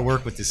 hey, you got to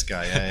work with this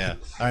guy. Yeah.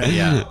 All right,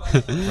 yeah.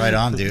 Right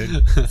on,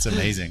 dude. It's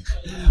amazing.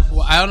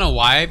 Well, I don't know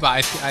why, but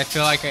I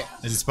feel like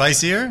is it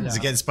spicier? Yeah. Is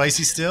it getting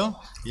spicy still?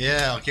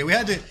 Yeah. Okay, we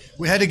had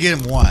to get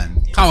him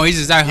one. 看我一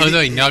直在喝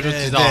这饮料就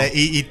知道。对，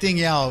一定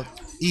要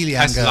一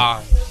两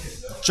个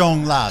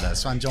中辣的，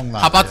算中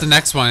辣的。How about the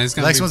next one?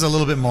 The next one's a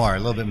little bit more.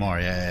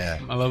 Yeah.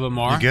 A little bit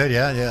more. You good?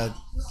 Yeah.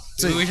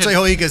 最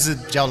后一个是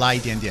比较辣一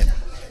点点。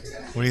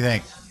What do you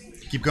think?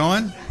 Keep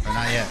going or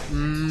not yet?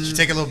 Should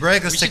take a little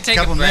break. Let's take a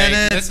couple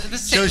minutes.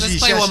 Let's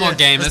play one more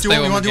game.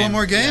 You want to do one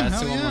more game? Yeah,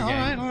 let's do one more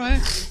game. All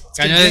right.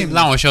 感觉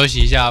让我休息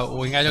一下，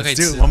我应该就可以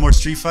吃。Let's do one more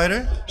Street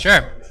Fighter.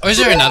 Sure. Or is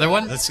there another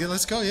one?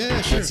 Let's go.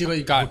 Yeah, sure. Let's see what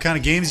you got. What kind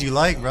of games you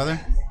like, brother?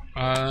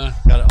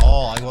 Got it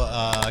all.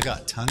 I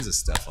got tons of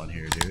stuff on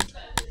here, dude.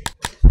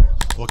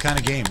 What kind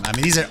of game? I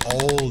mean, these are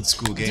old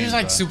school games. There's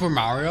like Super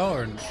Mario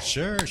or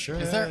Sure.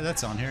 Is there?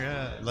 That's on here.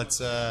 Yeah.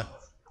 Let's.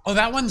 Oh,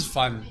 that one's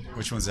fun.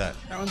 Which one's that?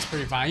 That one's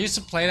pretty fun. I used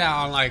to play that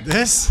on like.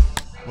 This?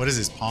 What is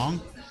this?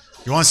 Pong?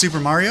 You want Super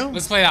Mario?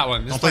 Let's play that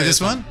one. Want to play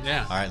this one?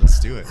 Yeah. All right, let's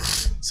do it.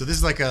 So this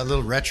is like a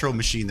little retro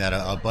machine that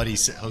a buddy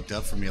hooked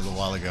up for me a little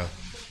while ago.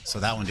 So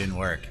that one didn't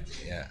work.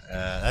 Yeah,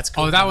 that's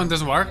cool. Oh, that one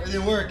doesn't work? It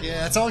didn't work.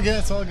 Yeah, it's all good.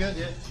 It's all good.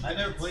 Yeah, I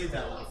never played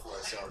that one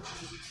before. So.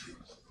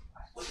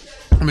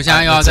 我们现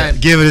在要再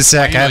Give it a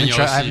sec. I 玩一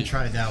轮 haven't 游戏。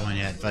 tried that one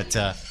yet.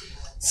 But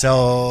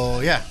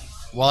so yeah,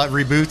 while it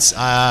reboots,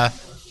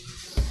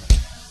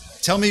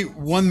 tell me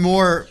one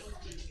more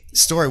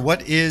story.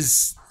 What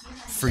is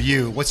for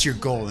you? What's your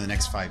goal in the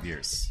next 5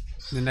 years?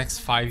 The next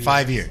 5 years.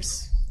 5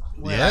 years.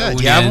 Yeah,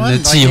 do you have one? 5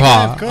年的计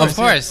划。 Yeah, Of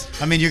course.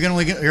 I mean, you're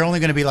only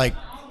gonna be like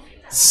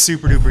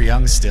super duper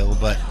young still,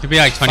 but To be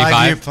like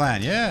 5-year 25.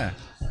 plan. Yeah.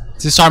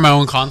 To start my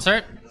own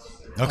concert.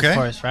 Okay. Of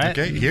course, right?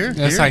 Okay. Here. It's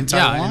Here like in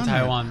Taiwan. in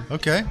Taiwan.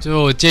 Okay.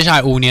 就我接下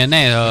来5年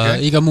内的 Okay.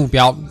 一个目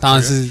标，当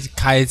然是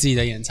开自己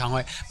的演唱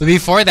会。But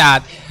before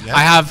that, Yeah.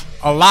 I have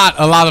a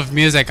lot of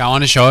music I want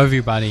to show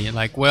everybody.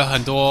 Like 我有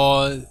很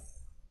多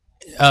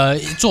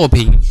作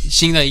品，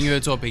新的音乐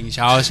作品，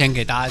想要先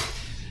给大家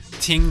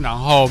听，然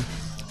后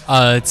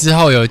之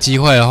后有机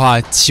会的话，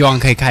希望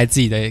可以开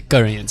自己的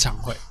个人演唱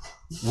会。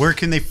Where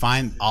can they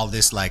find all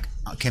this? Like,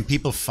 can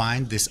people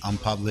find this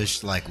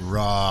unpublished, like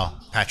raw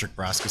Patrick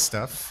Brasca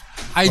stuff?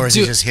 Or is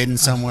it just hidden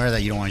somewhere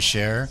that you don't want to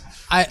share?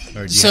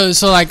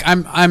 So like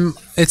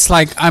it's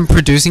like I'm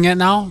producing it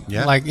now.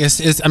 Yeah. Like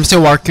it's I'm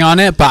still working on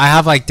it, but I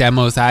have like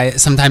demos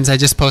that sometimes I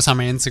just post on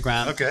my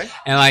Instagram. Okay.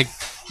 And like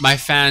my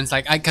fans,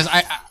 like cause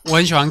我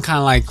很喜欢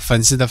看 like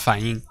粉丝的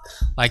反应.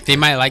 Like they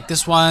might like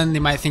this one,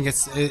 they might think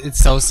it's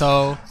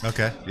so.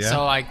 Okay.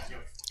 Yeah.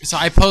 So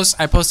I post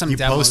some you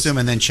demos. post them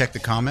and then check the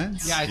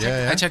comments?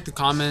 Yeah, I check the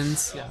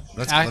comments. Yeah.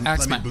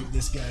 Let me boot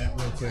this guy up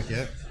real quick.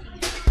 Yeah.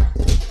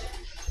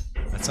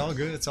 That's all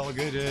good. It's all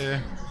good.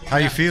 How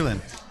you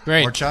feeling?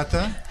 Great.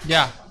 Horchata?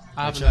 Yeah.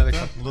 I have another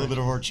cup. A little bit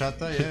of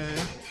horchata. Yeah.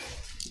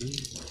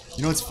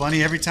 You know what's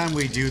funny? Every time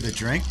we do the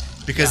drink,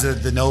 because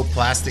of the no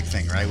plastic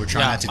thing, right? We're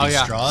trying not to do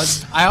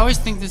straws. I always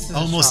think this is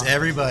Almost a straw.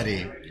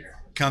 everybody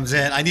comes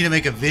in. I need to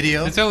make a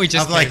video That's what we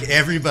just of like did.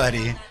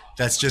 everybody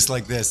that's just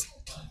like this.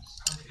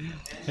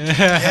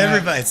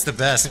 Everybody, it's the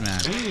best, man.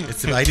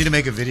 I need to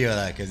make a video of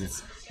that because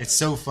it's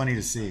so funny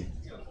to see.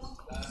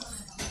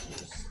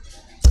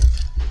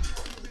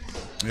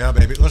 Yeah,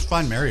 baby. Let's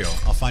find Mario.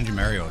 I'll find you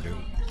Mario, dude.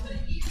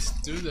 Let's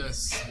do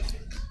this.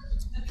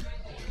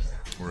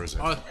 Where is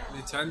it? Oh,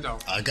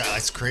 Nintendo.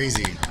 That's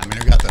crazy. I mean,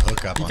 I got the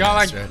hookup You on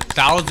got this, like right?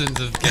 thousands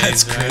of games.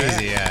 That's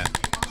crazy, yeah.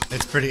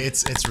 It's pretty.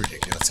 It's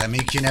ridiculous. I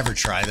mean, you can never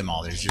try them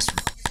all. There's just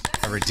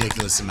a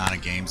ridiculous amount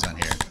of games on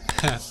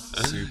here.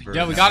 Super.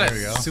 Yeah, we got there it.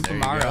 We go. Super there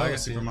Mario. You go.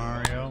 Super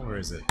Mario. Where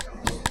is it?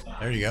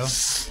 There you go.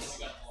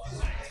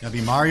 Gonna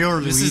be Mario or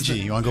Luigi?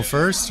 You want to go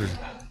first? Or?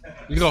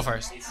 You go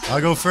first.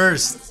 I'll go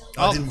first.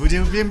 Oh. We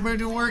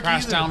didn't work.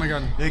 Crashed either. down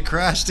again. It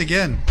crashed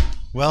again.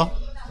 Well,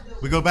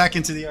 we go back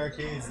into the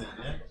arcades then.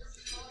 Yeah.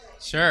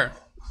 Sure.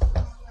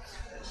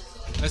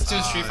 Let's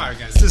do Street Fighter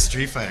again. It's the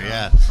Street Fighter,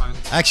 yeah. Fine.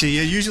 Actually,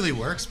 it usually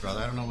works,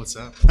 brother. I don't know what's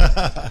up.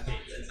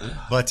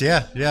 But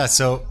yeah.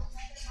 So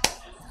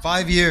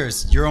 5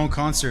 years, your own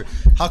concert.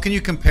 How can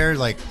you compare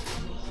like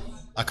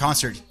a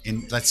concert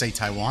in, let's say,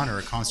 Taiwan or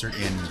a concert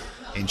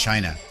in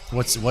China?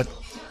 What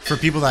for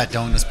people that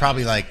don't? It's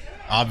probably like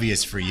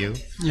obvious for you.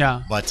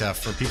 Yeah. But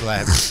for people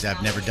that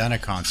have never done a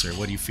concert,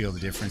 what do you feel the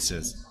difference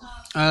is?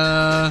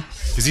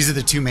 Because these are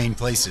the two main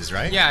places,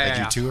 right? Yeah.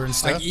 That you tour and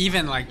stuff. Like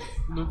even like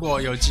如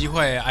果有机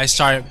会 I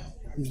start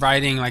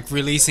writing like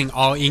releasing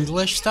all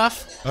English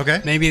stuff.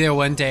 Okay. Maybe there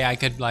one day I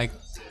could like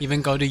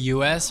even go to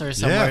US or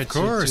somewhere. Yeah, of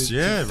course.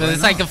 But right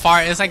it's like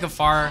a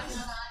far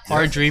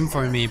dream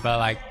for me, but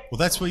like well,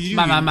 that's what you do.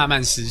 慢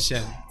慢实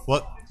现.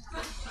 What?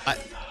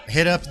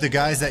 Hit up the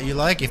guys that you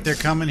like. If they're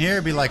coming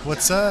here, be like,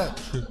 "What's up?"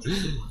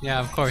 Yeah,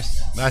 of course.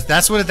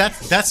 That's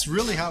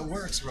really how it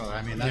works, bro.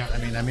 I mean,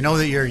 I know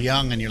that you're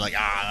young and you're like,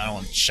 I don't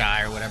want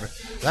shy or whatever.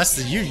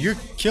 You're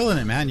killing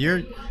it, man.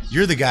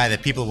 You're the guy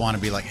that people want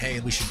to be like, hey,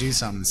 we should do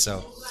something.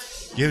 So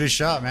give it a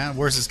shot, man.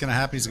 Worst is gonna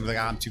happen. He's gonna be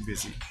like, I'm too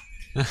busy.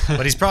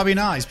 But he's probably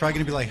not. He's probably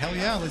gonna be like, hell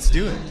yeah, let's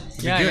do it.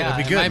 It'll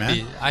be good,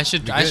 man. I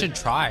should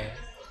try.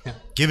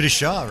 Give it a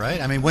shot,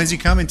 right? I mean, when's he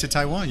coming to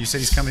Taiwan? You said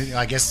he's coming.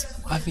 I guess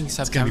I think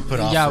September. it's gonna be put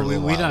off. Yeah, for a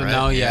little we while, don't right?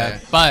 know yet, Yeah.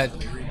 but.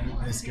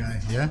 This guy,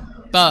 yeah.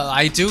 But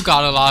I do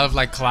got a lot of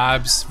like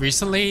collabs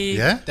recently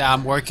that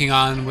I'm working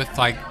on with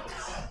like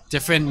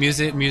different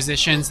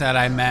musicians that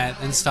I met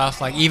and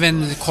stuff. Like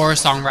even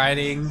chorus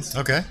songwriting.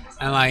 Okay.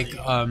 And like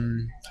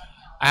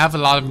I have a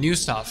lot of new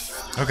stuff.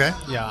 Okay.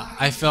 Yeah,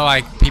 I feel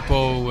like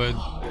people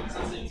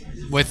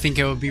would think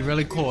it would be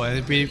really cool.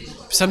 It'd be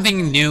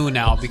something new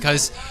now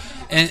because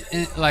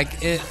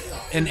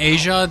in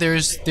Asia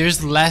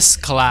there's less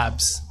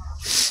collabs.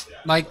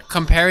 like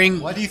comparing.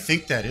 Why do you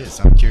think that is?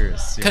 I'm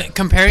curious. Yeah.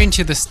 Comparing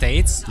to the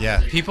States,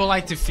 Yeah. people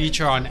like to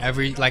feature on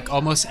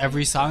almost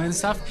every song and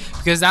stuff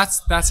because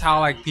that's how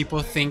like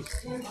people think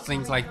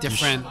like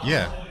different.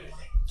 Yeah.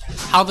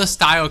 How the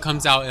style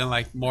comes out in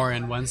like more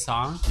in one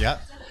song. Yeah.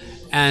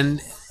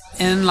 And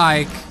in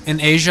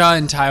Asia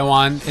and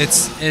Taiwan,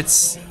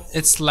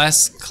 it's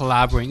less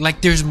collaborating.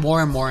 Like there's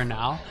more and more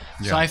now.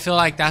 So Yeah. I feel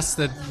like that's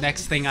the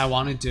next thing I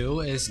want to do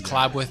is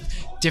collab with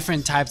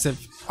different types of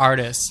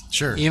artists.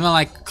 Sure. Even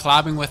like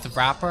collabing with a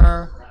rapper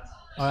or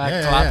like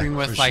collabing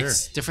with for like sure.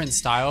 different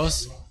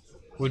styles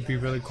would be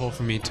really cool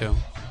for me too.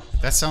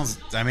 That sounds.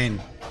 I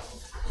mean,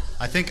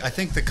 I think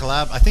the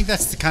collab. I think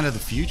that's the kind of the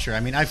future.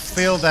 I mean, I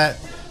feel that,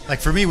 like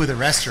for me with a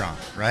restaurant,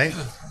 right?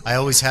 I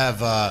always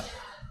have. I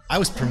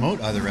always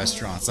promote other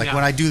restaurants. Like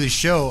when I do the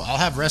show, I'll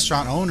have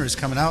restaurant owners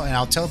coming out, and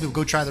I'll tell people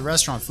go try the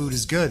restaurant. Food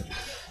is good,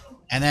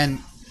 and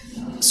then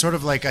sort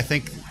of like I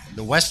think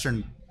the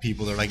Western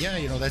people are like, yeah,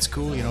 that's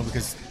cool,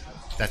 because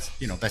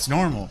that's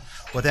normal.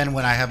 But then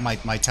when I have my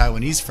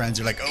Taiwanese friends,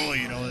 they're like, oh,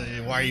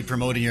 why are you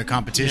promoting your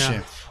competition?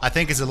 Yeah. I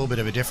think it's a little bit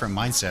of a different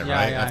mindset, Yeah,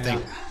 right? yeah,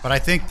 But I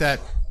think that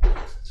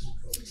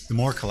the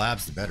more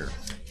collabs, the better.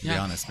 To be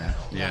honest, man.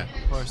 Yeah.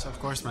 Of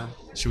course, man.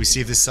 Should we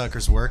see if this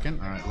sucker's working?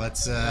 All right,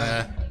 let's.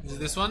 Is it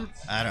this one?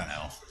 I don't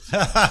know.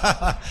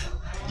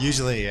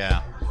 Usually,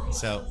 yeah.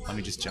 So let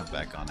me just jump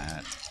back on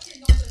that.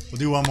 We'll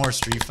do one more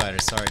Street Fighter.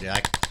 Sorry, dude.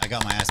 I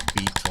got my ass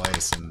beat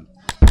twice, and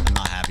I'm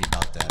not happy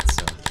about that.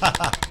 So,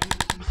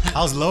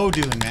 how's Low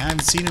doing, man? I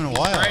haven't seen him in a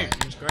while.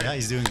 He's great. Yeah,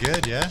 he's doing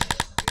good. Yeah,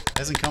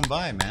 hasn't come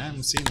by, man. I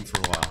haven't seen him for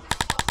a while.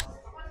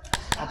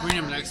 I'll bring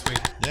him next week.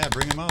 Yeah,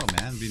 bring him out,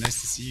 man. It'd be nice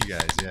to see you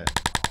guys. Yeah.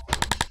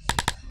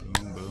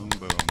 Boom, boom,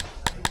 boom.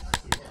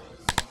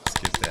 Let's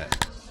get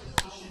that.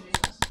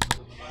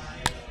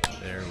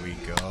 There we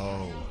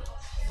go.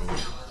 Boom.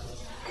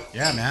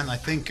 Yeah, man. I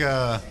think.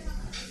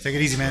 Take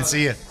it easy, man.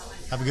 See ya.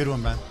 Have a good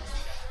one, man.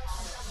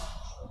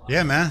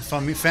 Yeah, man.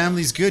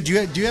 Family's good. Do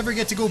you ever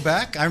get to go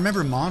back? I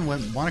remember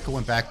Monica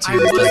went back to like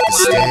the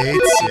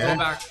States. Yeah. Go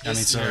back I mean,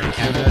 this sorry, year.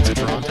 Canada to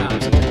Toronto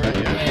or something, right?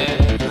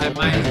 Yeah. I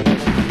might.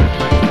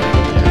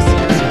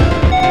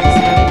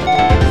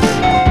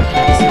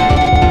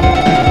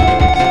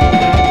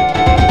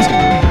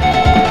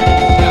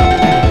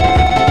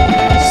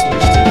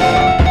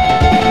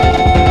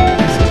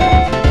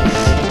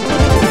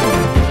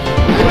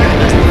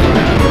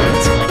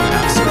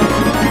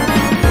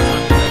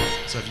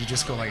 So if you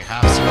just go like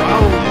half circle,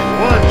 Round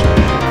one.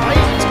 Fight.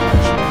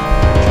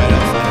 try to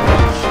find a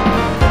bunch.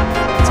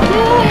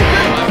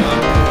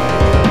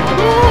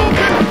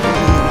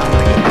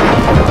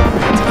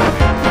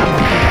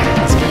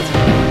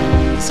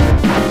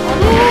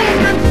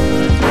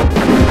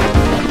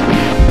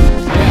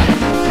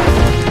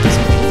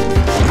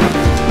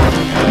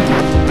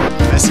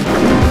 Let's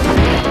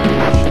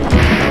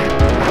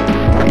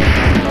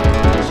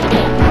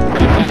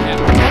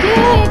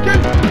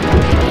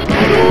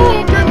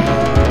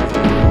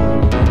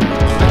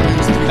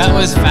That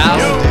was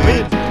fast.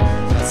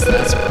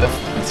 That's rough.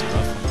 That's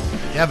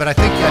rough. Yeah, but I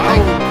think,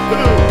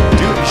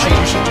 dude, you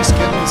should just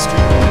get on the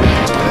street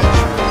and to edge.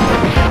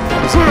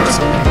 There's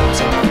so many things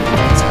happening.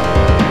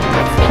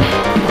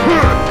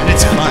 And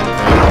it's fun.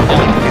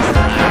 It's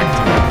racked.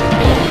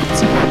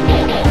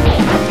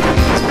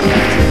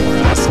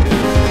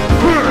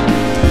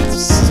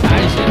 It's I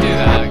should do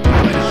that.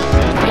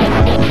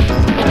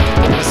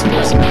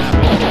 what's gonna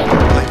happen.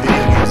 Play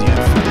video games, you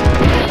have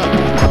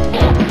fun.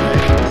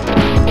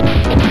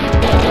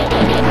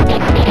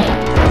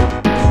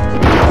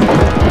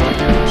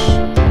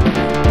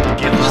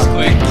 It was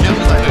quick.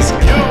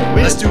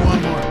 Let's do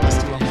one more.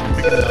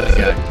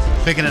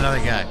 Picking another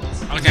guy.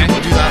 Okay.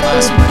 We'll do that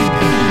last one.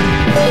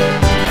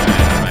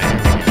 Right,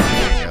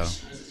 here we go.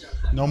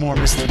 No more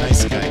Mr.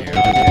 Nice Guy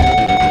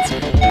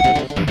here.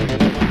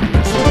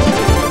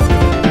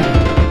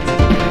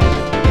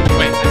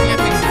 Wait, I think I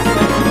fixed this.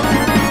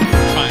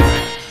 Fine,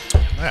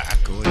 right? Yeah,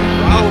 cool.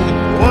 Round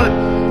one.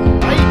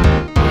 Fight.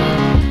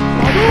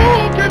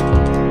 Hadouken!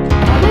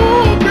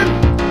 Hadouken!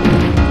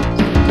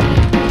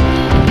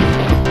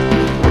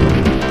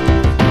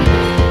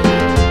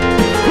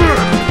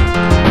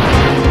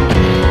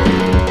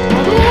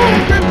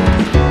 Hadouken!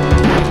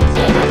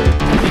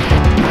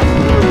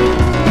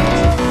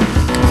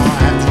 I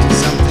have to do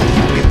something.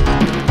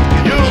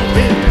 You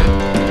win.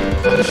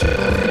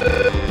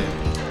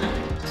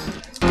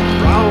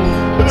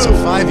 Round So two.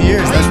 5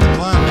 years, that's the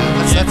plan, man.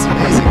 That's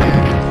amazing,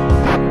 man.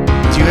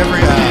 Do you ever,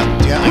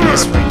 I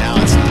guess right now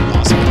it's not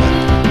possible,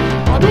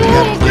 but do you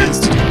have plans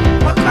to do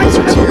more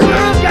concerts here?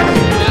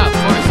 Yeah, of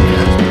course.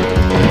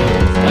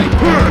 Like,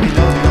 Let me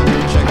know if you don't do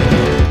check it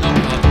out.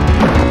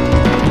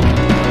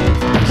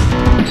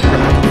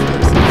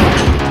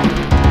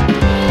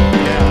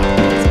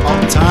 Yeah, it's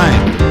about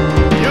time.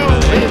 You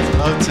win. It's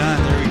about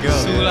time. There we go.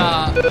 输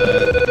了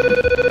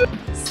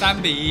3-1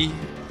 3-1.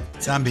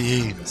 3-1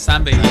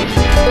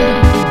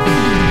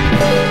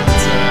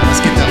 Let's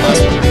get that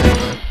last one.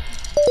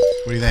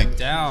 What do you think?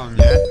 down.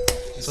 Yeah.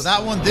 So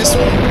that one, this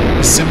one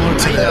is similar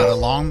to the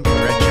long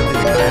red chili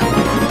that I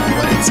have,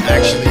 but it's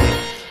actually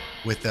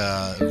with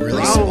a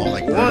really small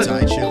like bird's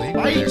eye chili.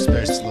 There's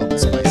a little bit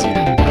spicier,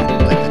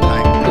 like the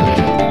type.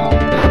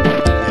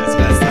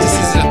 Yes, This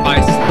is a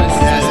spice.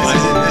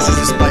 this is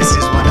the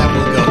spiciest one that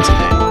will go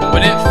today.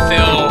 Would it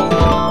feel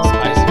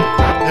spicy?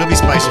 It'll be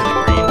spicier than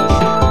green.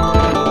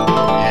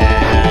 Yeah.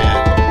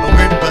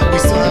 But we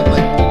still have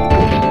like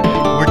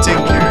we're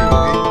taking care of you.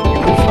 Okay? You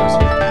go first.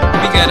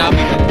 Be good, I'll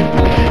be good.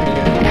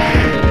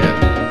 Yeah.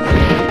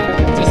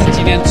 这是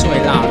今天最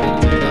辣的。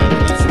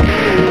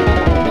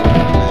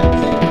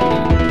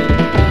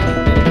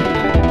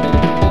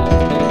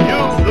You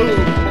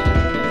lose.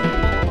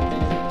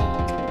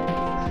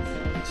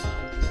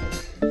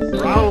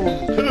 Round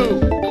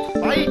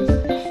 2, fight.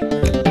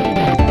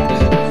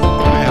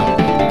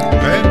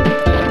 Okay.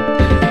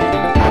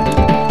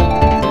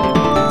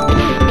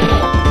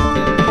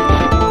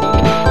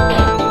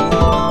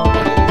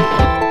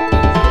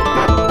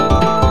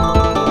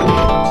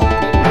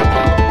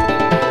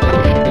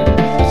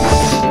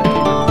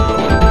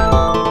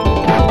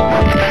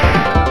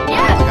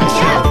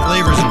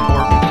 Flavor's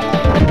important.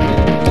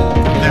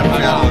 Yeah, we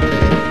got it.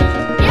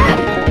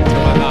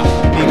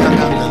 你刚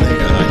刚的那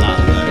个很辣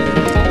的。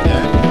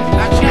Yeah.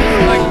 Actually,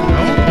 like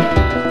No?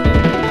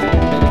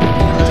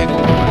 You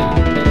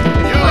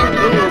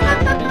lose.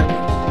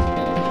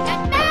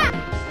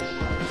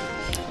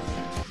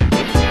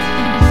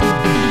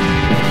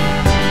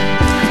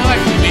 I feel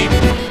like for me,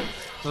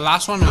 the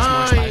last one was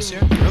more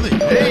spicier. Really? 8,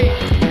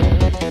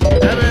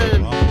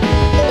 7, Well,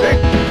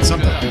 6,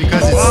 something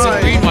because it's The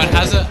Five. green one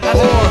has a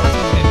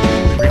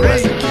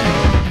realistic.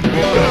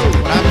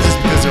 What happens is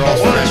because they're all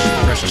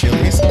fresh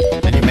chilies,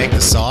 and you make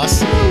the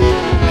sauce,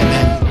 and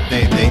then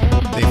they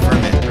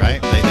ferment,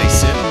 right? They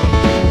sit,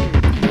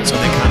 so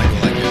they kind of go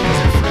like this because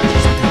they're fresh.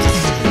 Sometimes it's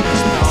super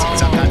spicy.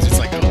 Sometimes it's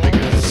like a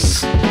bigger.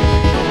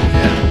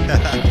 Yeah.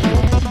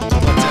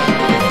 But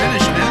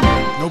finish, man.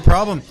 No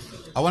problem.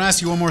 I want to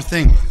ask you one more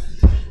thing.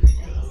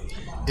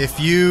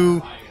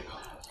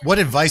 What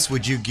advice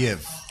would you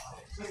give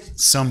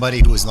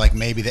somebody who was like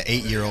maybe the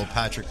 8-year-old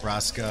Patrick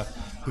Brasca,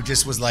 who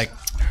just was like,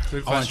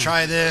 Good I want to question.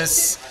 try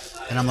this,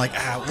 and I'm like,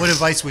 what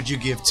advice would you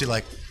give to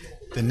like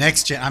the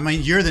next gen? I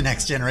mean, you're the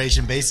next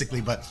generation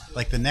basically, but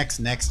like the next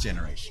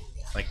generation,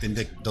 like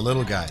the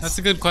little guys. That's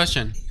a good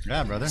question.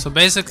 Yeah, brother. So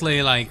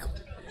basically, like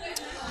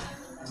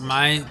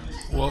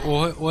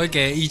我会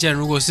给意见，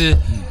如果是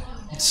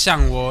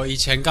像我以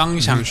前刚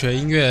想学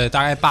音乐，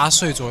大概8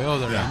岁左右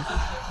的人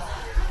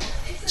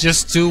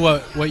just do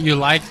what you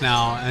like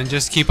now and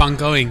just keep on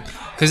going.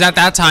 Because at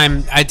that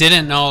time, I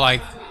didn't know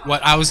like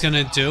what I was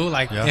gonna do,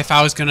 like Yeah. if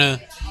I was gonna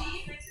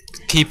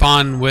keep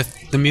on with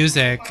the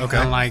music Okay.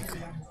 and like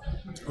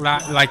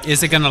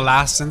is it gonna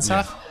last and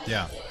stuff.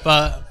 Yeah.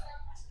 But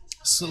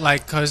so,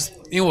 like, cause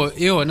因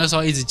为我那时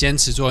候一直坚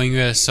持做音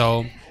乐的时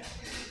候，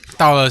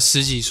到了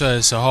10几岁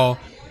的时候，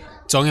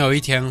总有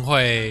一天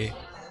会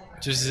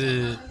就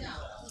是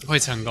会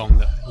成功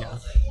的。Yeah,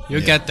 you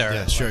get there.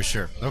 Yeah,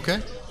 sure.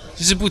 Okay.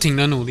 就是不停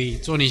的努力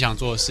做你想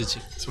做的事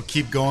情。 So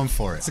keep going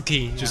for it. It's the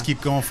key. Just yeah.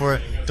 keep going for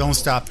it. Don't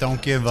stop.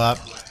 Don't give up.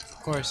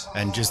 Of course.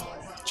 And just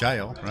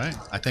jail, right?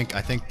 I think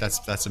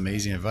that's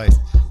amazing advice.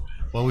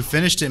 Well, we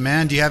finished it,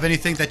 man. Do you have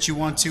anything that you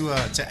want to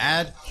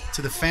add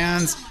to the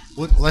fans?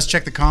 Let's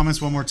check the comments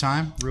one more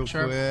time, real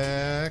Sure.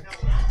 quick.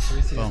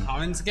 Boom.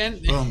 Comments again?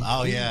 Boom.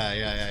 Oh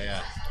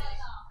yeah.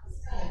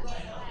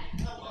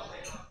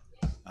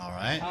 All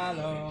right.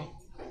 Hello.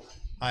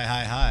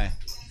 Hi.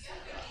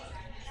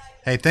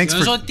 Hey, thanks 有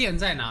人 for. 说店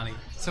在哪里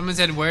 ？Someone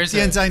said where's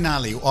店 the 在哪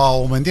里？哦，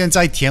我们店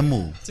在天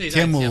母，自己在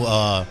天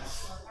母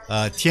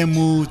天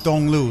母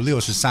东路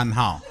63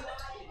号，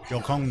有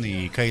空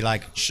你可以来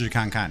试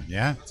看看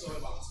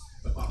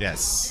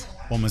 ，Yeah。Yes，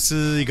 我们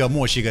是一个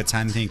墨西哥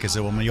餐厅，可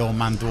是我们有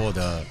蛮多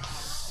的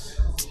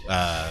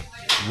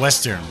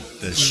Western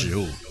的食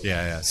物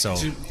，Yeah，So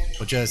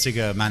我觉得这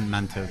个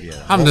蛮特别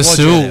的。他们的我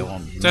食物觉得我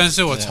们真的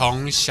是我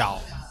从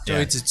小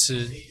就一直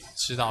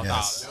吃到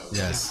大的。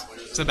 Yes.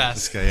 It's the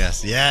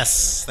best.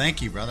 Yes.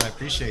 Thank you, brother. I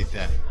appreciate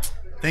that.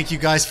 Thank you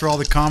guys for all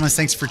the comments.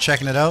 Thanks for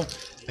checking it out.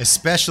 A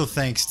special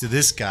thanks to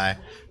this guy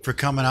for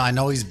coming out. I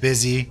know he's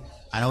busy.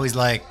 I know he's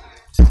like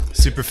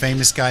super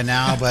famous guy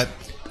now, but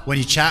when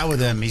you chat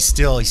with him, he's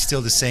still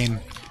the same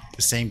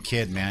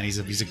kid, man.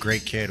 He's a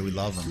great kid. We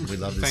love him. We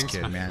love this Thanks,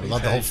 kid, man. man. We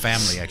love the whole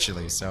family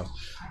actually. So,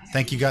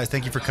 thank you guys.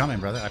 Thank you for coming,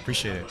 brother. I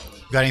appreciate it.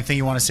 You got anything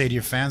you want to say to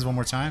your fans one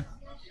more time?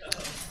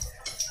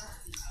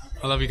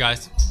 I love you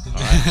guys.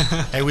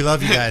 Hey, we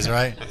love you guys,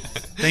 right?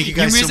 Thank you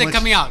guys New music so much.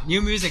 coming out.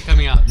 New music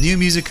coming out. New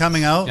music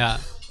coming out. Yeah.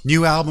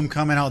 New album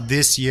coming out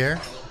this year,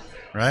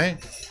 right?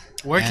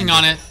 Working And,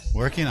 on it.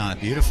 Working on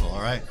it. Beautiful.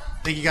 All right.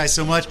 Thank you guys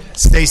so much.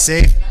 Stay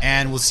safe,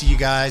 and we'll see you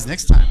guys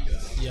next time.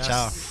 Yes.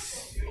 Ciao.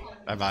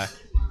 Bye bye.